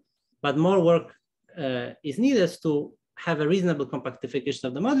theorem, but more work is needed to have a reasonable compactification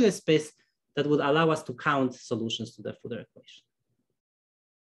of the moduli space that would allow us to count solutions to the Fueter equation.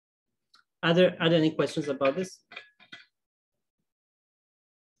 Are there any questions about this?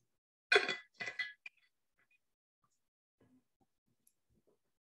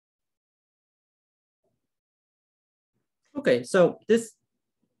 Okay, so this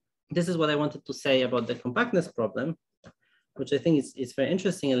is what I wanted to say about the compactness problem, which I think is very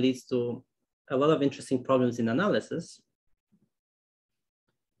interesting and leads to a lot of interesting problems in analysis.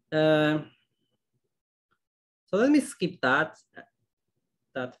 So let me skip that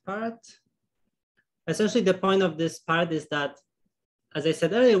part. Essentially, the point of this part is that, as I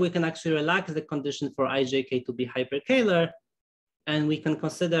said earlier, we can actually relax the condition for ijk to be hyperkahler, and we can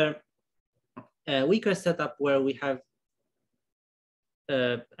consider a weaker setup where we have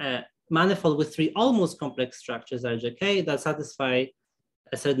a manifold with 3 almost complex structures RJK that satisfy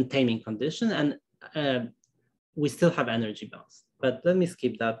a certain taming condition, and we still have energy bounds. But let me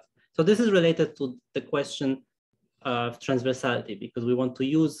skip that. So this is related to the question of transversality, because we want to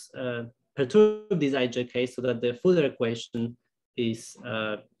use perturb these IJK so that the Fueter equation is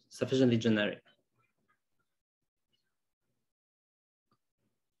sufficiently generic.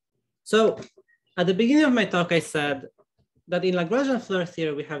 So at the beginning of my talk, I said that in Lagrangian Floer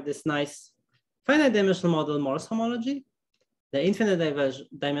theory, we have this nice finite dimensional model Morse homology, the infinite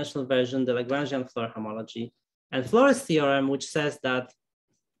dimensional version, the Lagrangian Floer homology, and Floer's theorem, which says that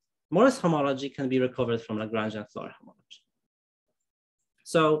Morse homology can be recovered from Lagrangian Floer homology.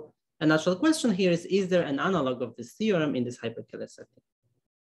 So a natural question here is there an analog of this theorem in this hyperkahler setting?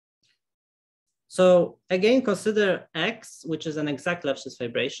 So again, consider X, which is an exact Lefschetz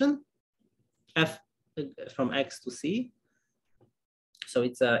fibration, F from X to C. So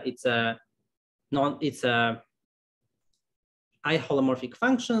it's a I holomorphic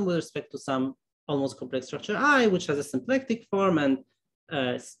function with respect to some almost complex structure I, which has a symplectic form and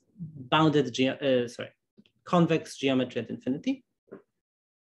convex geometry at infinity.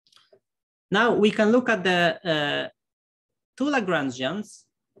 Now we can look at the two Lagrangians,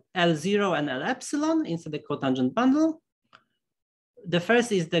 L0 and L epsilon inside the cotangent bundle. The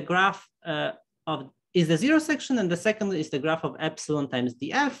first is the graph is the zero section, and the second is the graph of epsilon times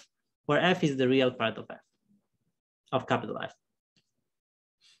df, where f is the real part of f, of capital F.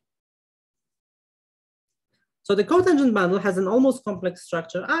 So the cotangent bundle has an almost complex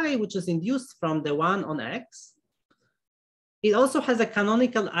structure I, which is induced from the 1 on X. It also has a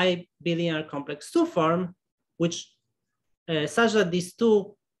canonical I bilinear complex 2 form, which such that these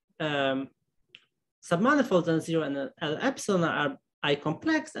two submanifolds L0 and L epsilon are I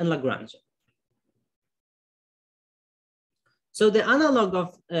complex and Lagrangian. So the analog of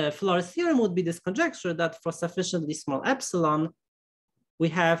Floer's theorem would be this conjecture that for sufficiently small epsilon, we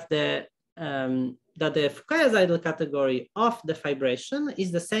have that the Fukaya-Seidel category of the fibration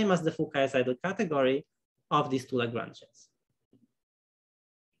is the same as the Fukaya-Seidel category of these two Lagrangians.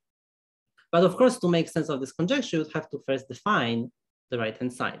 But of course, to make sense of this conjecture, you would have to first define the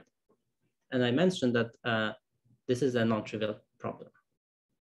right-hand side. And I mentioned that this is a non-trivial problem.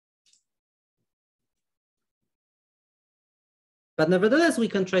 But nevertheless, we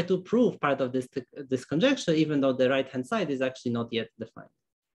can try to prove part of this conjecture, even though the right-hand side is actually not yet defined.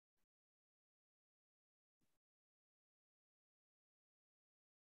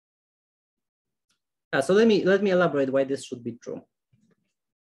 So let me elaborate why this should be true.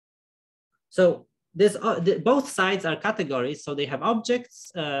 So both sides are categories, so they have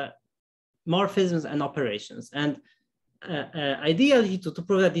objects, morphisms, and operations. And ideally, to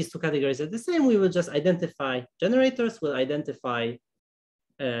prove that these two categories are the same, we will just identify generators, we'll identify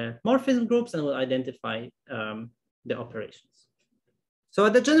morphism groups, and we'll identify the operations. So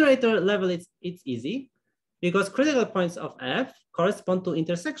at the generator level, it's easy, because critical points of F correspond to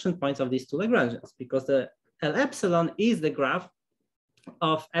intersection points of these two Lagrangians, because the L epsilon is the graph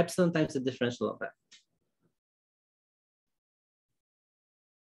of epsilon times the differential of F.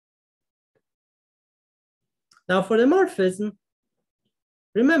 Now for the morphism,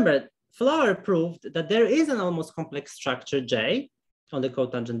 remember, Floer proved that there is an almost complex structure J on the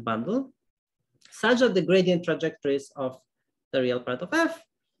cotangent bundle, such that the gradient trajectories of the real part of F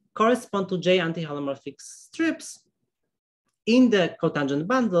correspond to J anti-holomorphic strips in the cotangent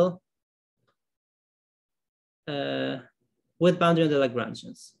bundle with boundary on the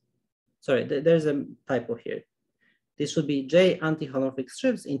Lagrangians. Sorry, there's a typo here. This should be J anti-holomorphic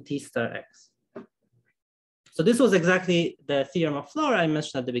strips in T star X. So this was exactly the theorem of Floer I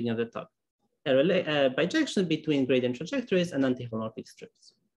mentioned at the beginning of the talk, a bijection between gradient trajectories and anti-holomorphic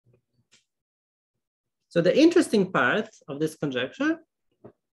strips. So the interesting part of this conjecture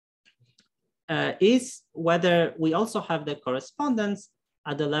is whether we also have the correspondence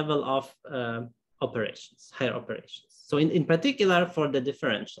at the level of operations, higher operations. So in particular for the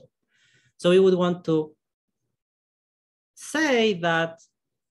differential. So we would want to say that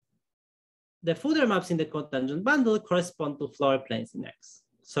the Fueter maps in the cotangent bundle correspond to Floer planes in X.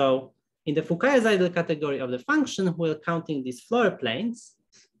 So in the Fukaya-Seidel category of the function, we're counting these Floer planes.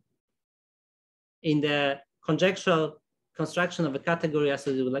 In the conjectural construction of a category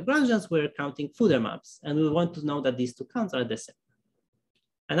associated with Lagrangians, we're counting Fueter maps, and we want to know that these two counts are the same.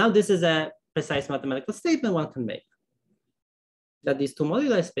 And now this is a precise mathematical statement one can make, that these two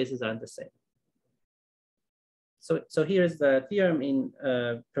moduli spaces are the same. So here's the theorem in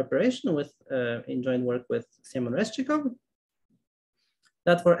preparation with in joint work with Semon Rezchikov,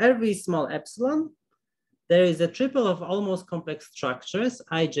 that for every small epsilon, there is a triple of almost complex structures,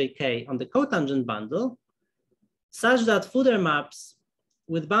 ijk, on the cotangent bundle, such that Fueter maps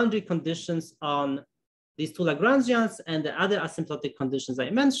with boundary conditions on these two Lagrangians and the other asymptotic conditions I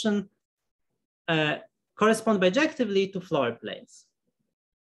mentioned correspond bijectively to Floer planes.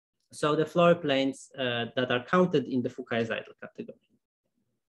 So the Floer planes that are counted in the Fukaya-Seidel category.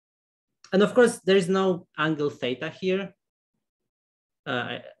 And of course, there is no angle theta here,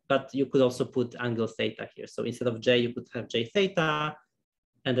 but you could also put angle theta here. So instead of J, you could have J theta,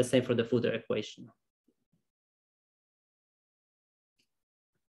 and the same for the Fueter equation.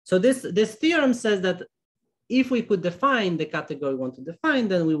 So this theorem says that if we could define the category we want to define,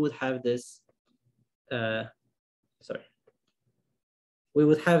 then we would have this, we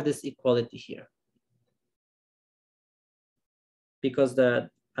would have this equality here. Because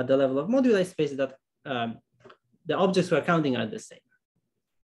at the level of moduli space, that the objects we're counting are the same.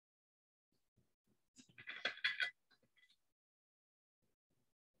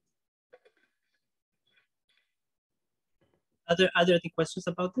 Are there any questions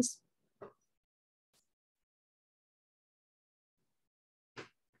about this?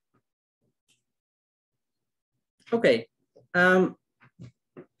 Okay.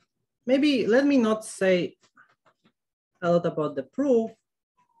 Maybe let me not say a lot about the proof.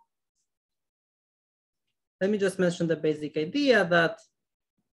 Let me just mention the basic idea that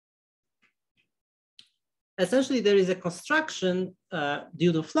essentially there is a construction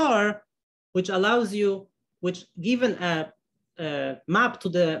due to Floer, which allows you, which given a map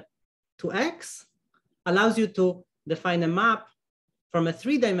to X, allows you to define a map from a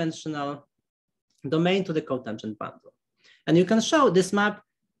three-dimensional domain to the cotangent bundle. And you can show this map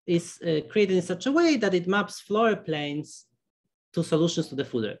is created in such a way that it maps Floer planes to solutions to the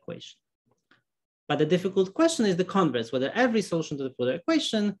Fueter equation. But the difficult question is the converse, whether every solution to the Fueter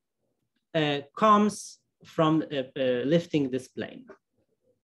equation comes from lifting this plane.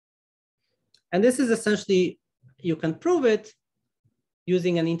 And this is essentially, you can prove it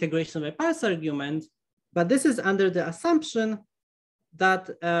using an integration by parts argument, but this is under the assumption that,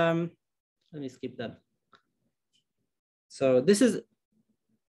 let me skip that. So this is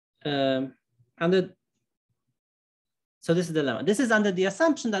so this is the lemma. This is under the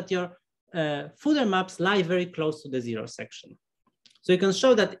assumption that your Fueter maps lie very close to the zero section. So you can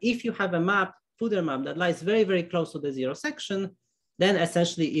show that if you have a map, Fueter map that lies very, very close to the zero section, then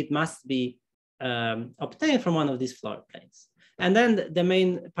essentially it must be obtained from one of these Floer planes. And then the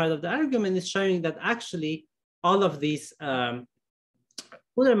main part of the argument is showing that actually all of these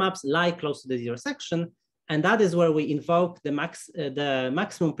Fueter maps lie close to the zero section. And that is where we invoke the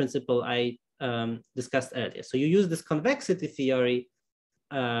maximum principle I discussed earlier. So you use this convexity theory,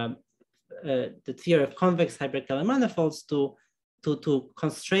 the theory of convex hyperkahler manifolds to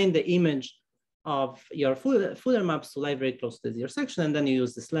constrain the image of your Fueter maps to lie very close to the zero section, and then you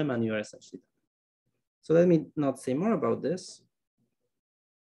use this lemma and you are essentially done. So let me not say more about this.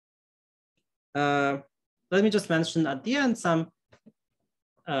 Let me just mention at the end some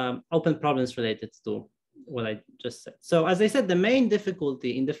open problems related to what I just said. So as I said, the main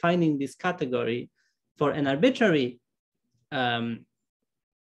difficulty in defining this category for an arbitrary hyperkahler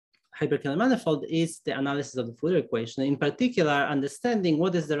manifold is the analysis of the Fueter equation, in particular, understanding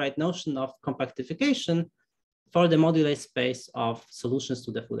what is the right notion of compactification for the moduli space of solutions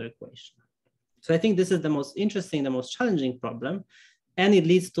to the Fueter equation. So I think this is the most interesting, the most challenging problem, and it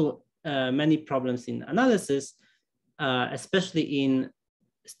leads to many problems in analysis, especially in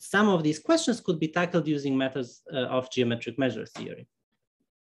some of these questions could be tackled using methods of geometric measure theory.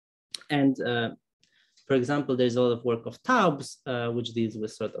 And for example, there's a lot of work of Taub's, which deals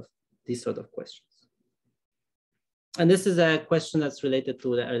with these sort of questions. And this is a question that's related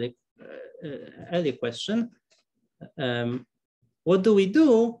to the early question. What do we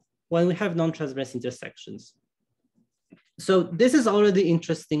do when we have non-transverse intersections? So this is already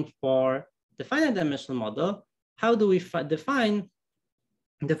interesting for the finite dimensional model. How do we define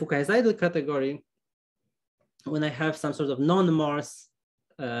the Fukaya-Seidel category when I have some sort of non-Morse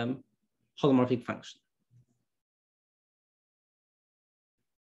holomorphic function?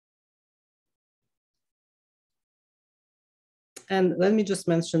 And let me just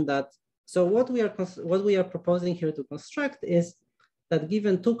mention that. So what we are proposing here to construct is that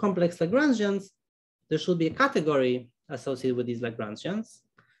given two complex Lagrangians, there should be a category associated with these Lagrangians.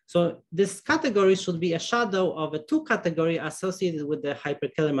 So this category should be a shadow of a two category associated with the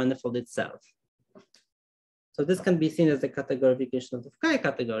hyperkahler manifold itself. So this can be seen as the categorification of the Fukaya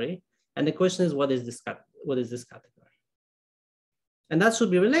category. And the question is, what is this category? And that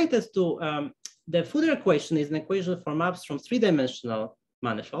should be related to the Fueter equation is an equation for maps from three-dimensional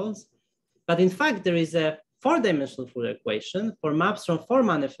manifolds. But in fact, there is a four-dimensional Fueter equation for maps from four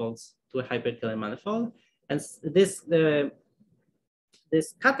manifolds to a hyperkahler manifold. And this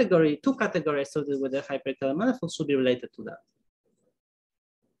category, two categories associated with the hyperkahler manifold should be related to that.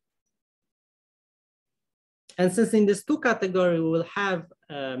 And since in this two category, we'll have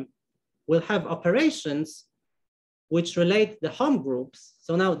operations which relate the Hom groups.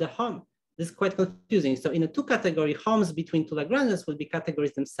 So now the Hom, this is quite confusing. So in a two category, Homs between two Lagrangians will be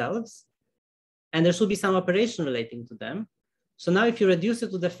categories themselves. And there should be some operation relating to them. So now if you reduce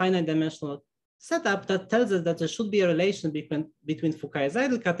it to the finite dimensional setup, that tells us that there should be a relation between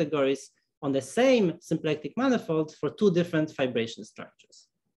Fukaya-Seidel categories on the same symplectic manifold for two different fibration structures.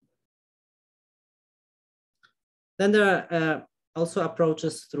 Then there are also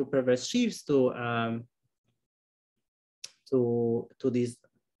approaches through perverse sheaves to these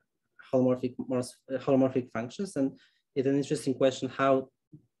holomorphic functions. And it's an interesting question, how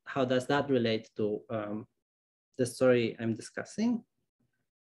does that relate to the story I'm discussing?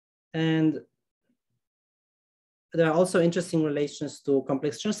 And there are also interesting relations to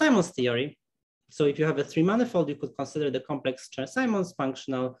complex Chern-Simons theory. So if you have a three manifold, you could consider the complex Chern-Simons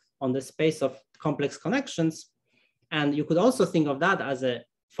functional on the space of complex connections. And you could also think of that as a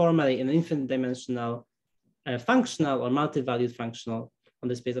formally an infinite dimensional functional or multi-valued functional on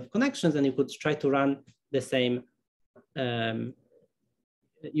the space of connections. And you could try to run the same,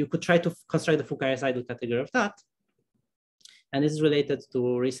 you could try to construct the Fukaya-Seidel category of that. And this is related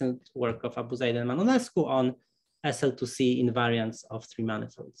to recent work of Abu-Zaid and Manonescu on SL2C invariance of three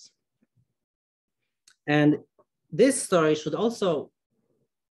manifolds. And this story should also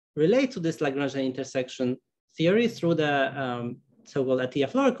relate to this Lagrangian intersection theory through the so-called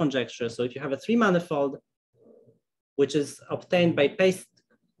Atiyah-Floer conjecture. So if you have a three manifold, which is obtained by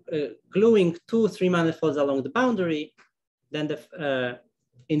gluing two three manifolds along the boundary, then the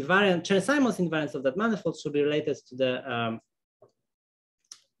Chern-Simons invariance of that manifold should be related to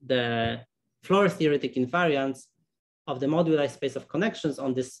the Floer theoretic invariance of the moduli space of connections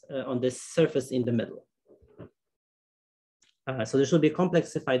on this surface in the middle. So there should be a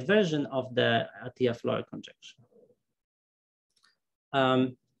complexified version of the Atiyah-Floer conjecture.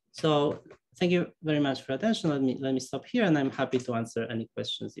 So thank you very much for attention. Let me stop here, and I'm happy to answer any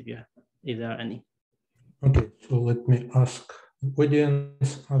questions if there are any. Okay, so let me ask the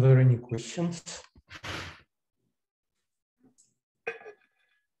audience, are there any questions?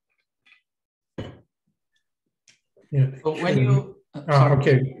 Yeah. So when you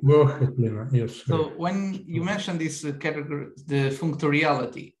okay, go ahead, Lena. Yes. So when you mentioned this category, the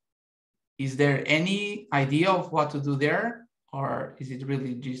functoriality, is there any idea of what to do there, or is it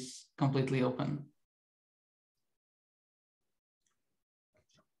really just completely open?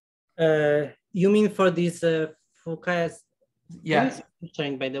 You mean for these Fukaya? Yeah.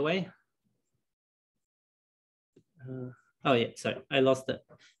 Sharing, by the way. Oh yeah, sorry, I lost it.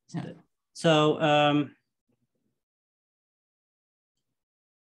 Yeah. So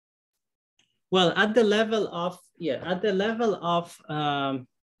well, at the level of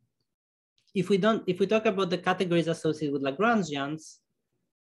if we talk about the categories associated with Lagrangians,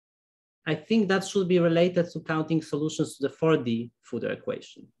 I think that should be related to counting solutions to the 4D Fueter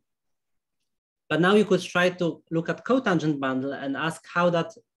equation. But now you could try to look at cotangent bundle and ask how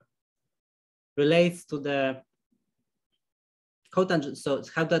that relates to the cotangent. So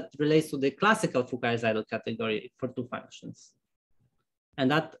how that relates to the classical Fukaya-Seidel category for two functions. And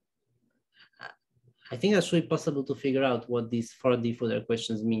that, I think that should be possible to figure out what these 4D Fueter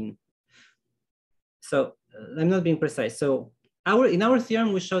equations mean. So I'm not being precise. So in our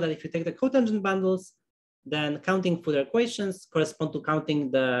theorem, we show that if you take the cotangent bundles, then counting Fueter equations correspond to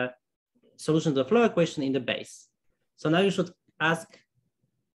counting the solution to the Floer equation in the base. So now you should ask,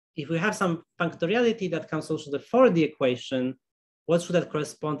 if we have some functoriality that counts also the 4D equation, what should that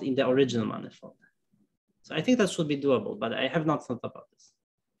correspond in the original manifold? So I think that should be doable, but I have not thought about this.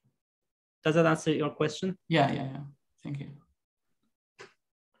 Does that answer your question? Yeah. Thank you.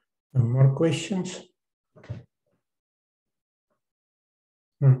 More questions?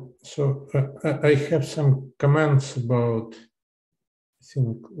 So I have some comments about, I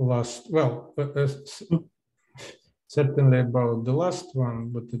think, certainly about the last one,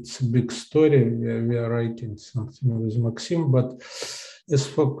 but it's a big story. We are writing something with Maxim, but as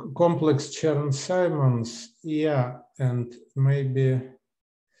for complex Chern-Simons, yeah, and maybe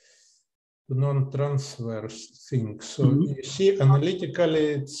the non-transverse thing. So you see,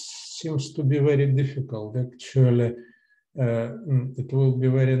 analytically, it seems to be very difficult. Actually, it will be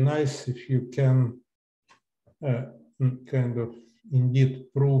very nice if you can kind of indeed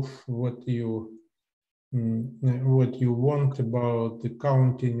prove what you want about the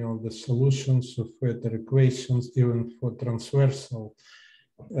counting of the solutions of Fueter equations, even for transversal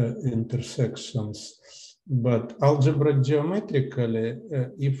intersections. But algebra geometrically,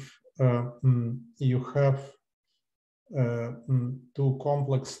 if you have two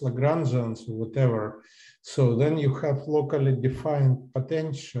complex Lagrangians or whatever, so then you have locally defined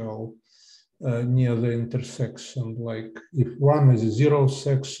potential near the intersection, like if one is a zero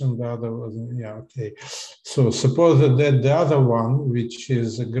section, the other was, yeah, okay. So suppose that the other one, which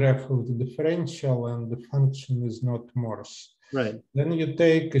is a graph of the differential and the function is not Morse. Right. Then you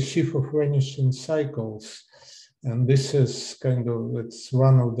take a sheaf of vanishing cycles, and this is kind of, it's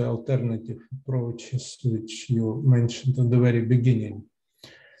one of the alternative approaches which you mentioned at the very beginning.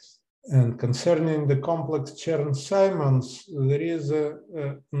 And concerning the complex Chern-Simons, there is a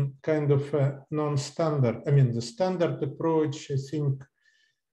kind of a non-standard. I mean, the standard approach, I think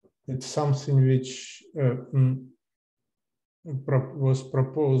it's something which was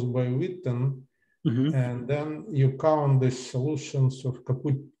proposed by Witten. And then you count the solutions of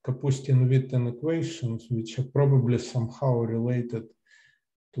Kapustin-Witten equations, which are probably somehow related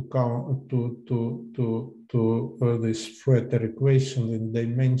to this Fueter equation in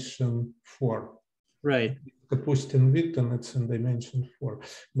dimension 4. Right. Kapranov-Kontsevich-Soibelman, it's in dimension 4.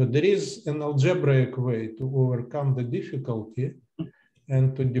 But there is an algebraic way to overcome the difficulty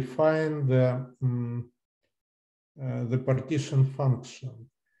and to define the partition function.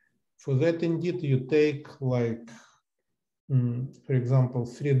 For that, indeed, you take, like, for example,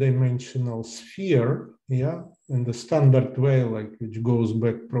 three-dimensional sphere, yeah, in the standard way, like, which goes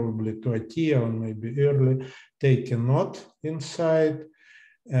back probably to Atiyah or maybe early, take a knot inside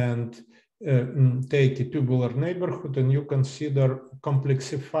and take a tubular neighborhood, and you consider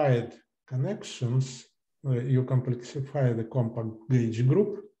complexified connections. You complexify the compact gauge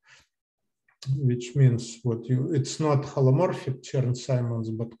group, which means it's not holomorphic Chern-Simons,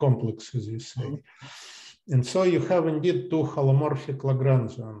 but complex, as you say. And so you have indeed two holomorphic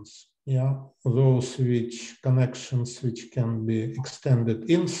Lagrangians, yeah, those connections which can be extended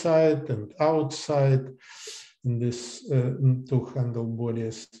inside and outside in this two handle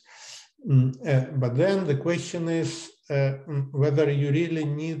bodies. But then the question is whether you really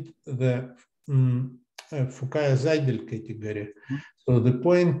need the Fukaya-Seidel category. So the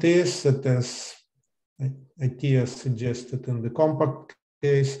point is that, as Atiyah suggested in the compact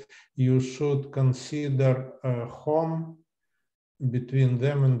case, you should consider a home between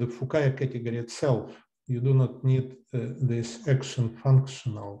them and the Fukaya category itself. You do not need this action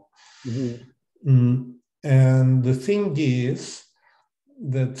functional. And the thing is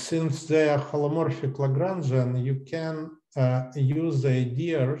that since they are holomorphic Lagrangian, you can use the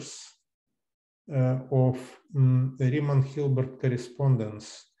ideas of Riemann-Hilbert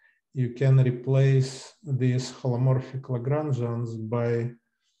correspondence. You can replace these holomorphic Lagrangians by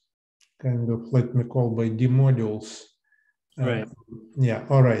kind of, let me call, by D modules. Right. Yeah,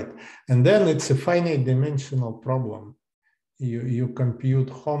 all right. And then it's a finite dimensional problem. You compute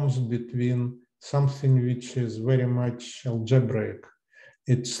homes between something which is very much algebraic.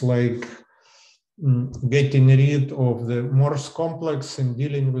 It's like getting rid of the Morse complex and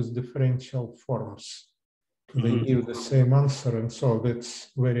dealing with differential forms. They give the same answer, and so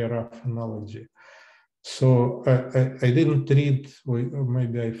that's very rough analogy. So I didn't read, or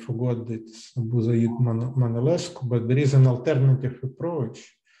maybe I forgot that it's Buzaid-Manolescu, but there is an alternative approach,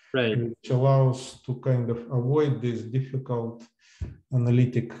 right, which allows to kind of avoid these difficult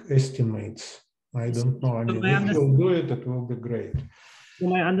analytic estimates. I don't know. I mean, if you'll do it, it will be great. So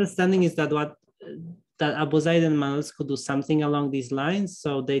my understanding is that that Abuzaid and Manolescu do something along these lines.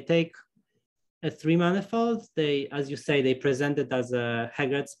 So they take a three manifold. They, as you say, they present it as a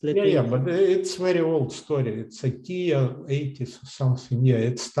Haggard splitting. Yeah, but it's very old story. It's Atiyah 80s or something. Yeah,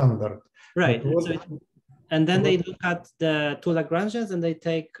 it's standard. Right. And then they look at the two Lagrangians and they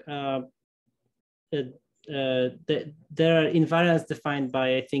take there are invariants defined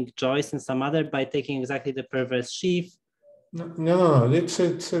by, I think, Joyce and some other, by taking exactly the perverse sheaf. No. It's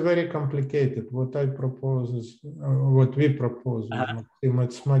a very complicated. What I propose is what we propose.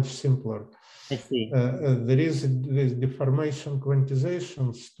 It's much simpler. I see. There is this deformation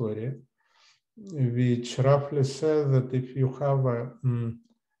quantization story, which roughly says that if you have a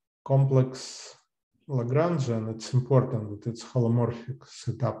complex Lagrangian, it's important that it's holomorphic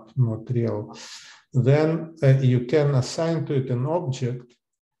setup, not real. Then you can assign to it an object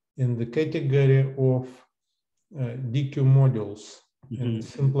in the category of DQ modules. In the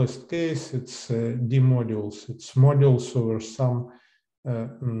simplest case, it's D modules. It's modules over some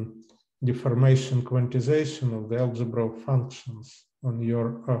deformation quantization of the algebra of functions on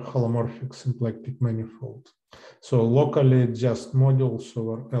your holomorphic symplectic manifold. So locally, just modules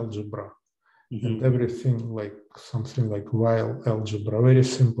over algebra. And everything like something like while algebra, very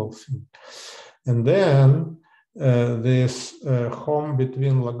simple thing. And then this home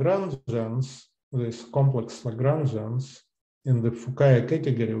between Lagrangians, this complex Lagrangians in the Fukaya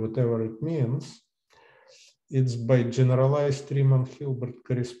category, whatever it means, it's by generalized Riemann-Hilbert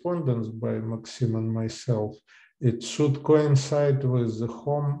correspondence by Maxim and myself. It should coincide with the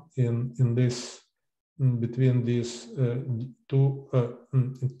home in this between these two,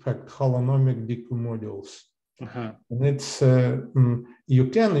 in fact, holonomic DQ modules. And it's, you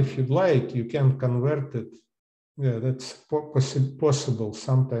can, if you'd like, you can convert it. Yeah, that's possible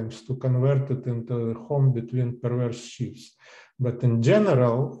sometimes to convert it into a home between perverse sheaves. But in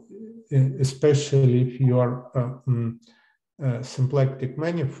general, especially if your symplectic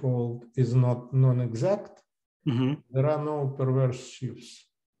manifold is not non-exact, there are no perverse sheaves.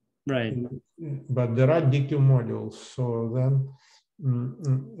 Right. But there are DQ modules. So then,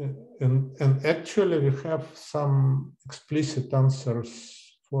 and actually we have some explicit answers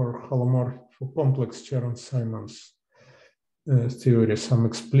for holomorphic, for complex Chern-Simons theory, some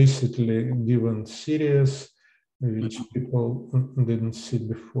explicitly given series, which people didn't see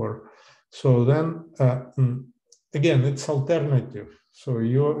before. So then, again, it's alternative. So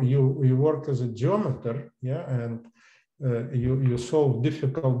you work as a geometer, yeah, and you solve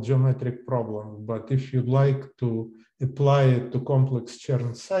difficult geometric problems. But if you'd like to apply it to complex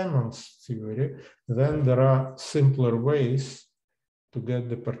Chern-Simons theory, then there are simpler ways to get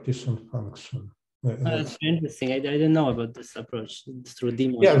the partition function. That's interesting. I didn't know about this approach through D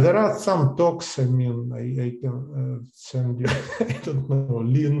model. Yeah, there are some talks. I mean, I can send you, I don't know,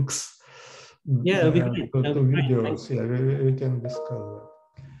 links. Yeah, that'd be great. To videos. Yeah, we can discuss that.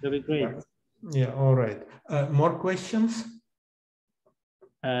 That'd be great. Yeah, all right. More questions?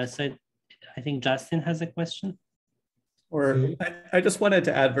 So I think Justin has a question. Or Okay. I just wanted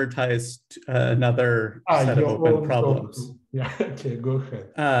to advertise another set of open problems. Yeah, okay, go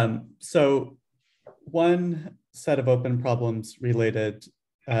ahead. So one set of open problems related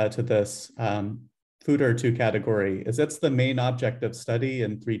to this Fueter 2 category is it's the main object of study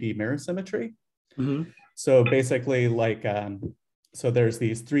in 3D mirror symmetry. Mm-hmm. So basically like, so there's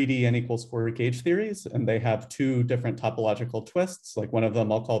these 3D n equals 4 gauge theories, and they have two different topological twists. Like one of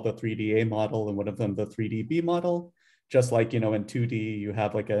them I'll call the 3D A model and one of them the 3D B model. Just like, in 2D, you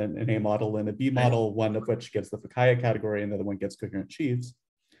have like an A model and a B model, one of which gives the Fukaya category and the other one gives coherent sheaves.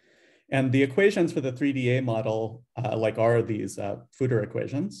 And the equations for the 3D A model are these Fueter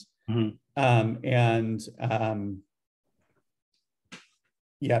equations. Mm-hmm.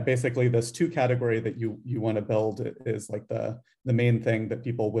 Yeah, basically this 2 category that you want to build is like the main thing that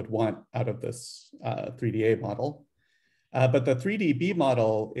people would want out of this 3D A model. But the 3D B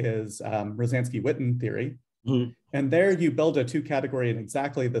model is Rezchikov-Witten theory. Mm-hmm. And there you build a 2 category in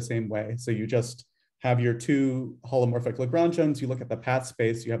exactly the same way. So you just have your 2 holomorphic Lagrangians, you look at the path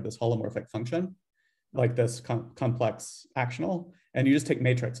space, you have this holomorphic function, like this complex actional, and you just take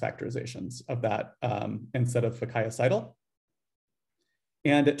matrix factorizations of that instead of Fukaya-Seidel.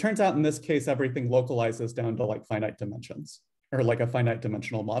 And it turns out in this case, everything localizes down to like finite dimensions, or like a finite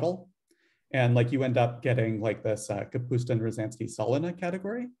dimensional model. And like you end up getting like this Kapustin-Rosansky-Solina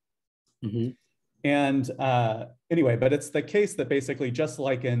category. Mm-hmm. And anyway, but it's the case that basically just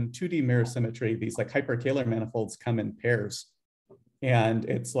like in 2D mirror symmetry, these like hyperkahler manifolds come in pairs. And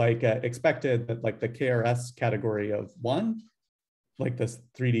it's like expected that like the KRS category of 1, like this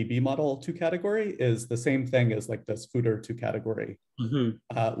 3D B model 2 category, is the same thing as like this Fueter 2 category,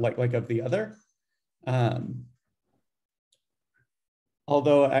 mm-hmm. like of the other.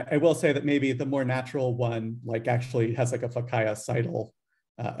 Although I will say that maybe the more natural one like actually has like a Fukaya-Seidel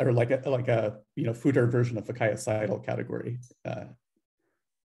or like a Fueter version of Fukaya-Seidel category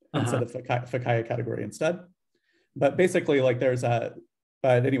instead of Fukaya category instead. But basically, like there's but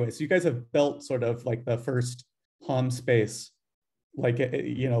anyway, so you guys have built sort of like the first Hom space, like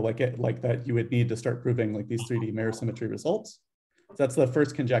that you would need to start proving like these 3D mirror symmetry results. So that's the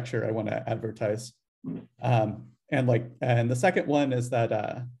first conjecture I want to advertise. And the second one is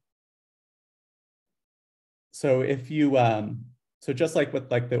that so if you so just like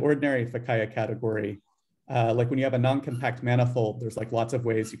with like the ordinary Fukaya category, like when you have a non-compact manifold, there's like lots of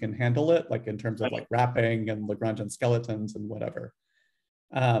ways you can handle it, like in terms of like wrapping and Lagrangian skeletons and whatever.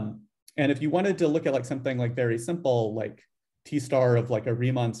 And if you wanted to look at like something like very simple, like T star of like a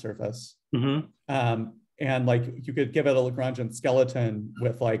Riemann surface, mm-hmm. And like you could give it a Lagrangian skeleton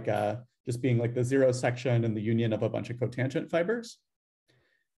with like just being like the 0 section and the union of a bunch of cotangent fibers.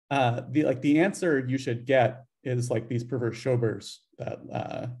 The answer you should get is like these perverse Schoebers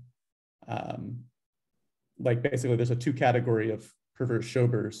that like basically there's a 2 category of perverse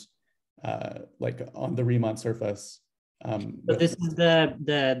Schoebers like on the Riemann surface. But this is the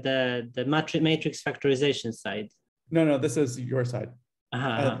matrix factorization side. No, this is your side.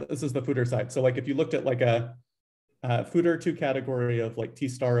 This is the Fueter side. So like if you looked at like a Fueter 2 category of like T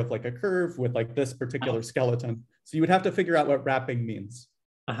star of like a curve with like this particular skeleton, so you would have to figure out what wrapping means,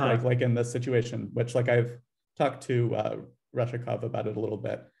 like in this situation, which like I've talked to Rezchikov about it a little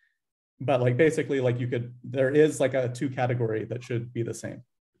bit, but like basically like there is like a 2 category that should be the same,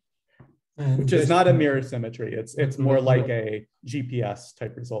 which is not a mirror symmetry. It's more like a GPS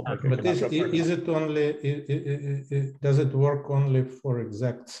type result. Like but is it only, does it work only for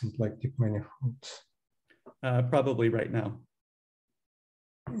exact symplectic manifolds? Probably right now.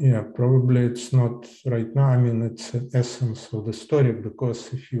 Yeah, probably it's not right now. I mean, it's an essence of the story,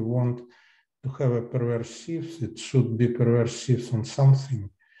 because if you want to have a perverse sheaves, it should be perverse sheaves on something.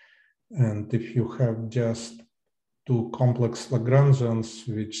 And if you have just 2 complex Lagrangians,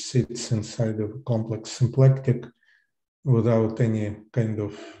 which sits inside of a complex symplectic without any kind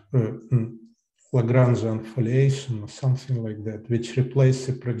of Lagrangian foliation or something like that, which replaces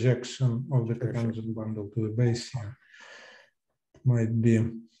the projection of the cotangent bundle to the base here, might be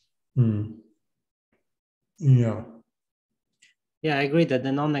Yeah. Yeah, I agree that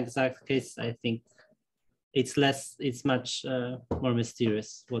the non-exact case, I think it's much more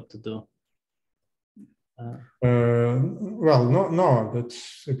mysterious what to do. Well, no,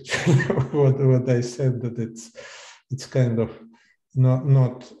 that's actually what I said, that it's kind of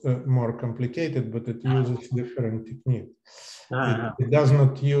not more complicated, but it uses different technique. It does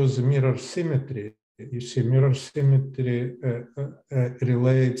not use mirror symmetry. You see, mirror symmetry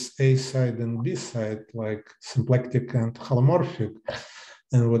relates A side and B side, like symplectic and holomorphic.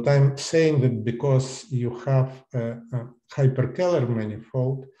 And what I'm saying that because you have a hyperkahler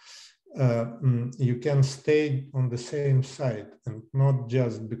manifold, you can stay on the same side, and not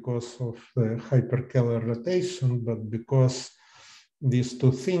just because of the hyperkahler rotation, but because these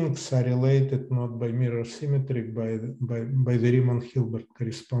two things are related not by mirror symmetry, by the Riemann-Hilbert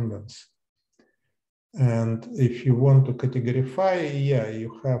correspondence. And if you want to categorify, yeah,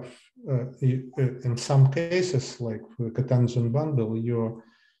 you have, in some cases, like for the cotangent bundle, your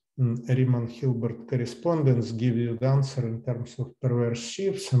Riemann-Hilbert correspondence give you the answer in terms of perverse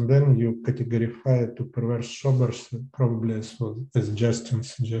sheaves, and then you categorify it to perverse Schobers, probably as Justin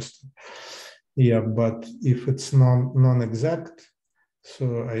suggested. Yeah, but if it's non-exact,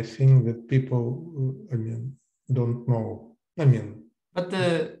 so I think that people, I mean, don't know. I mean, but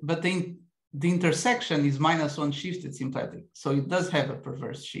the intersection is -1 shifted symplectic, so it does have a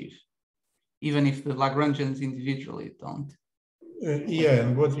perverse sheaf, even if the Lagrangians individually don't. Yeah,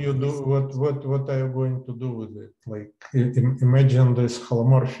 and what you do, what are you going to do with it? Like, imagine this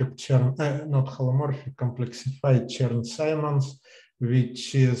holomorphic Chern, not holomorphic, complexified Chern-Simons,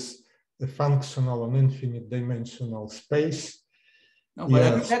 which is a functional and infinite dimensional space. No, but yeah,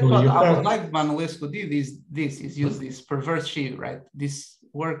 I think that's what Abuzai-Manolescu did, is use this perverse sheaf, right? This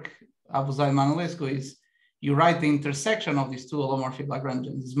work, Abuzai-Manolescu, is you write the intersection of these two holomorphic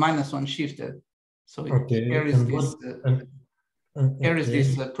Lagrangians is -1 shifted. So it carries this. Here is this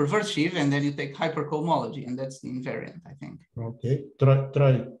perverse sheaf, and then you take hypercohomology, and that's the invariant, I think. Okay,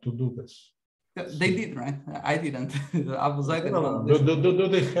 try to do this. They did, right? I didn't. Abuzai no, do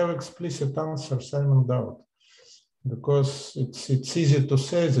they have explicit answers? I'm in doubt. Because it's easy to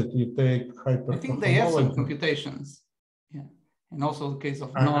say that you take hypercohomology. I think they have some computations. Yeah, and also the case of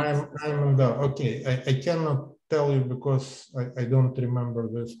I'm in doubt. Okay, I cannot tell you because I don't remember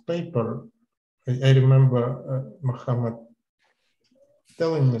this paper. I remember Mohammed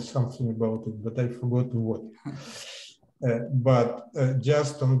telling me something about it, but I forgot what. But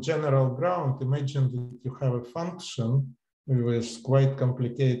just on general ground, imagine that you have a function with quite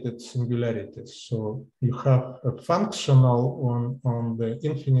complicated singularities. So you have a functional on the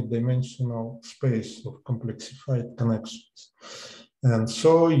infinite dimensional space of complexified connections. And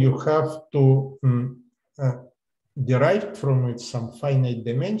so you have to derive from it some finite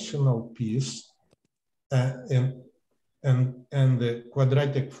dimensional piece and the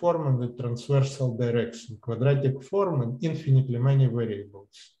quadratic form in the transversal direction, quadratic form and infinitely many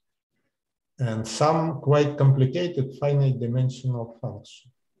variables, and some quite complicated finite dimensional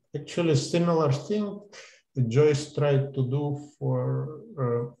function. Actually, similar thing Joyce tried to do for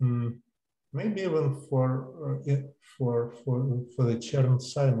maybe even for the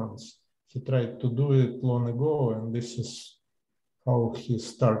Chern-Simons. He tried to do it long ago, and this is how he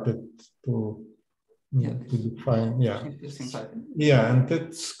started to define, and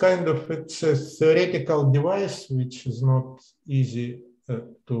it's kind of, it's a theoretical device which is not easy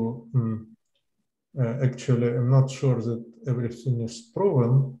to actually, I'm not sure that everything is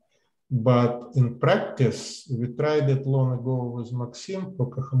proven, but in practice we tried it long ago with Maxim for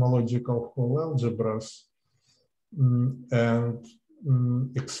cohomological whole algebras, and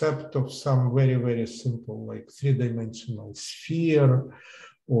except of some very simple, like 3-dimensional sphere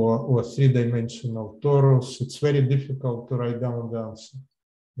or 3-dimensional torus, it's very difficult to write down the answer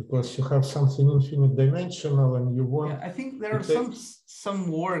because you have something infinite dimensional and you want. Yeah, I think there are some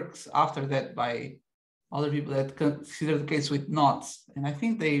works after that by other people that consider the case with knots, and I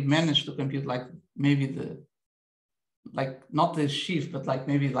think they managed to compute like maybe not the sheaf, but like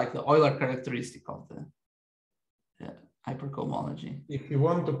maybe like the Euler characteristic of the hypercohomology. If you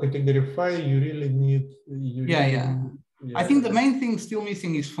want to categorify, you really need. I think the main thing still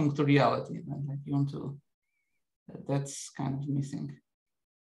missing is functoriality. Like you want to, that's kind of missing.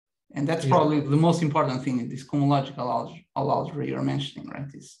 And that's probably the most important thing in this cohomological algebra you're mentioning,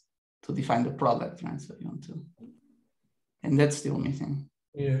 right? Is to define the product, right? So you want to, and that's still missing.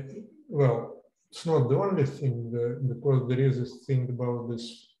 Yeah, well, it's not the only thing, because there is this thing about this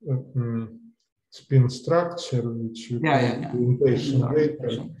spin structure, which you call orientation data.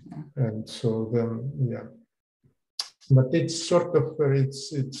 And so then, But it's sort of,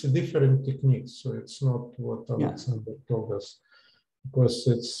 it's a different technique. So it's not what Alexander told us. Because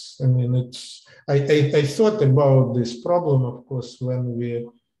it's, I mean, it's, I thought about this problem, of course, when we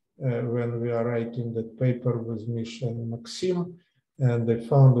are writing that paper with Misha and Maxim, and I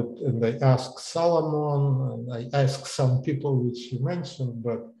found it, and I asked Solomon, and I asked some people which you mentioned,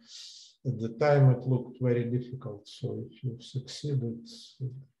 but at the time it looked very difficult. So if you succeed,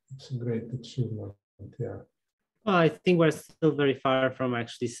 it's a great achievement, yeah. Well, I think we're still very far from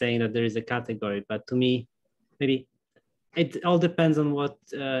actually saying that there is a category, but to me, maybe it all depends on what,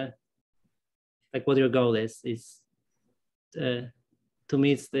 like what your goal is. To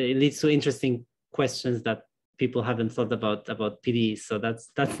me, it leads to interesting questions that people haven't thought about PDEs. So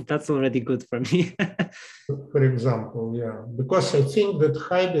that's already good for me. For example, yeah, because I think that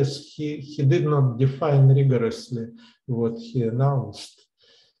Haydys, he did not define rigorously what he announced.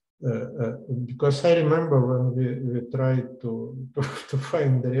 Because I remember when we tried to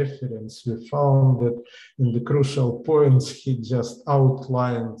find the reference, we found that in the crucial points, he just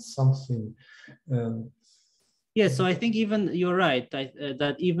outlined something. And yeah, so I think even you're right,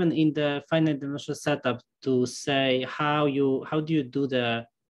 that even in the finite dimensional setup to say how do you do the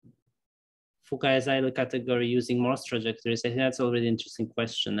Fukaya-Seidel category using Morse trajectories, I think that's already an interesting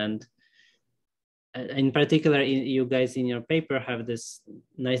question. And in particular, you guys in your paper have this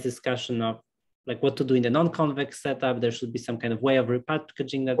nice discussion of like what to do in the non-convex setup. There should be some kind of way of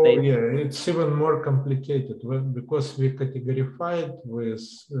repackaging that data. Yeah, it's even more complicated because we categorified with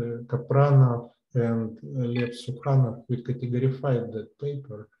Kapranov and Lefschetz, we categorified that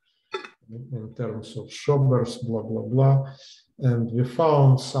paper in terms of Schobers, blah, blah, blah. And we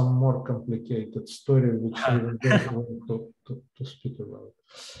found some more complicated story, which I don't want to speak about.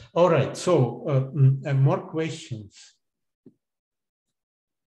 All right, so more questions.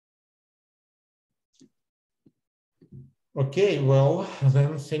 Okay, well,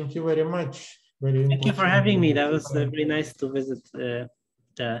 then thank you very much. Thank you for having me. That was very nice to visit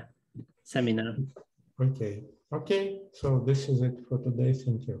the seminar. Okay, so this is it for today.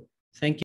 Thank you. Thank you.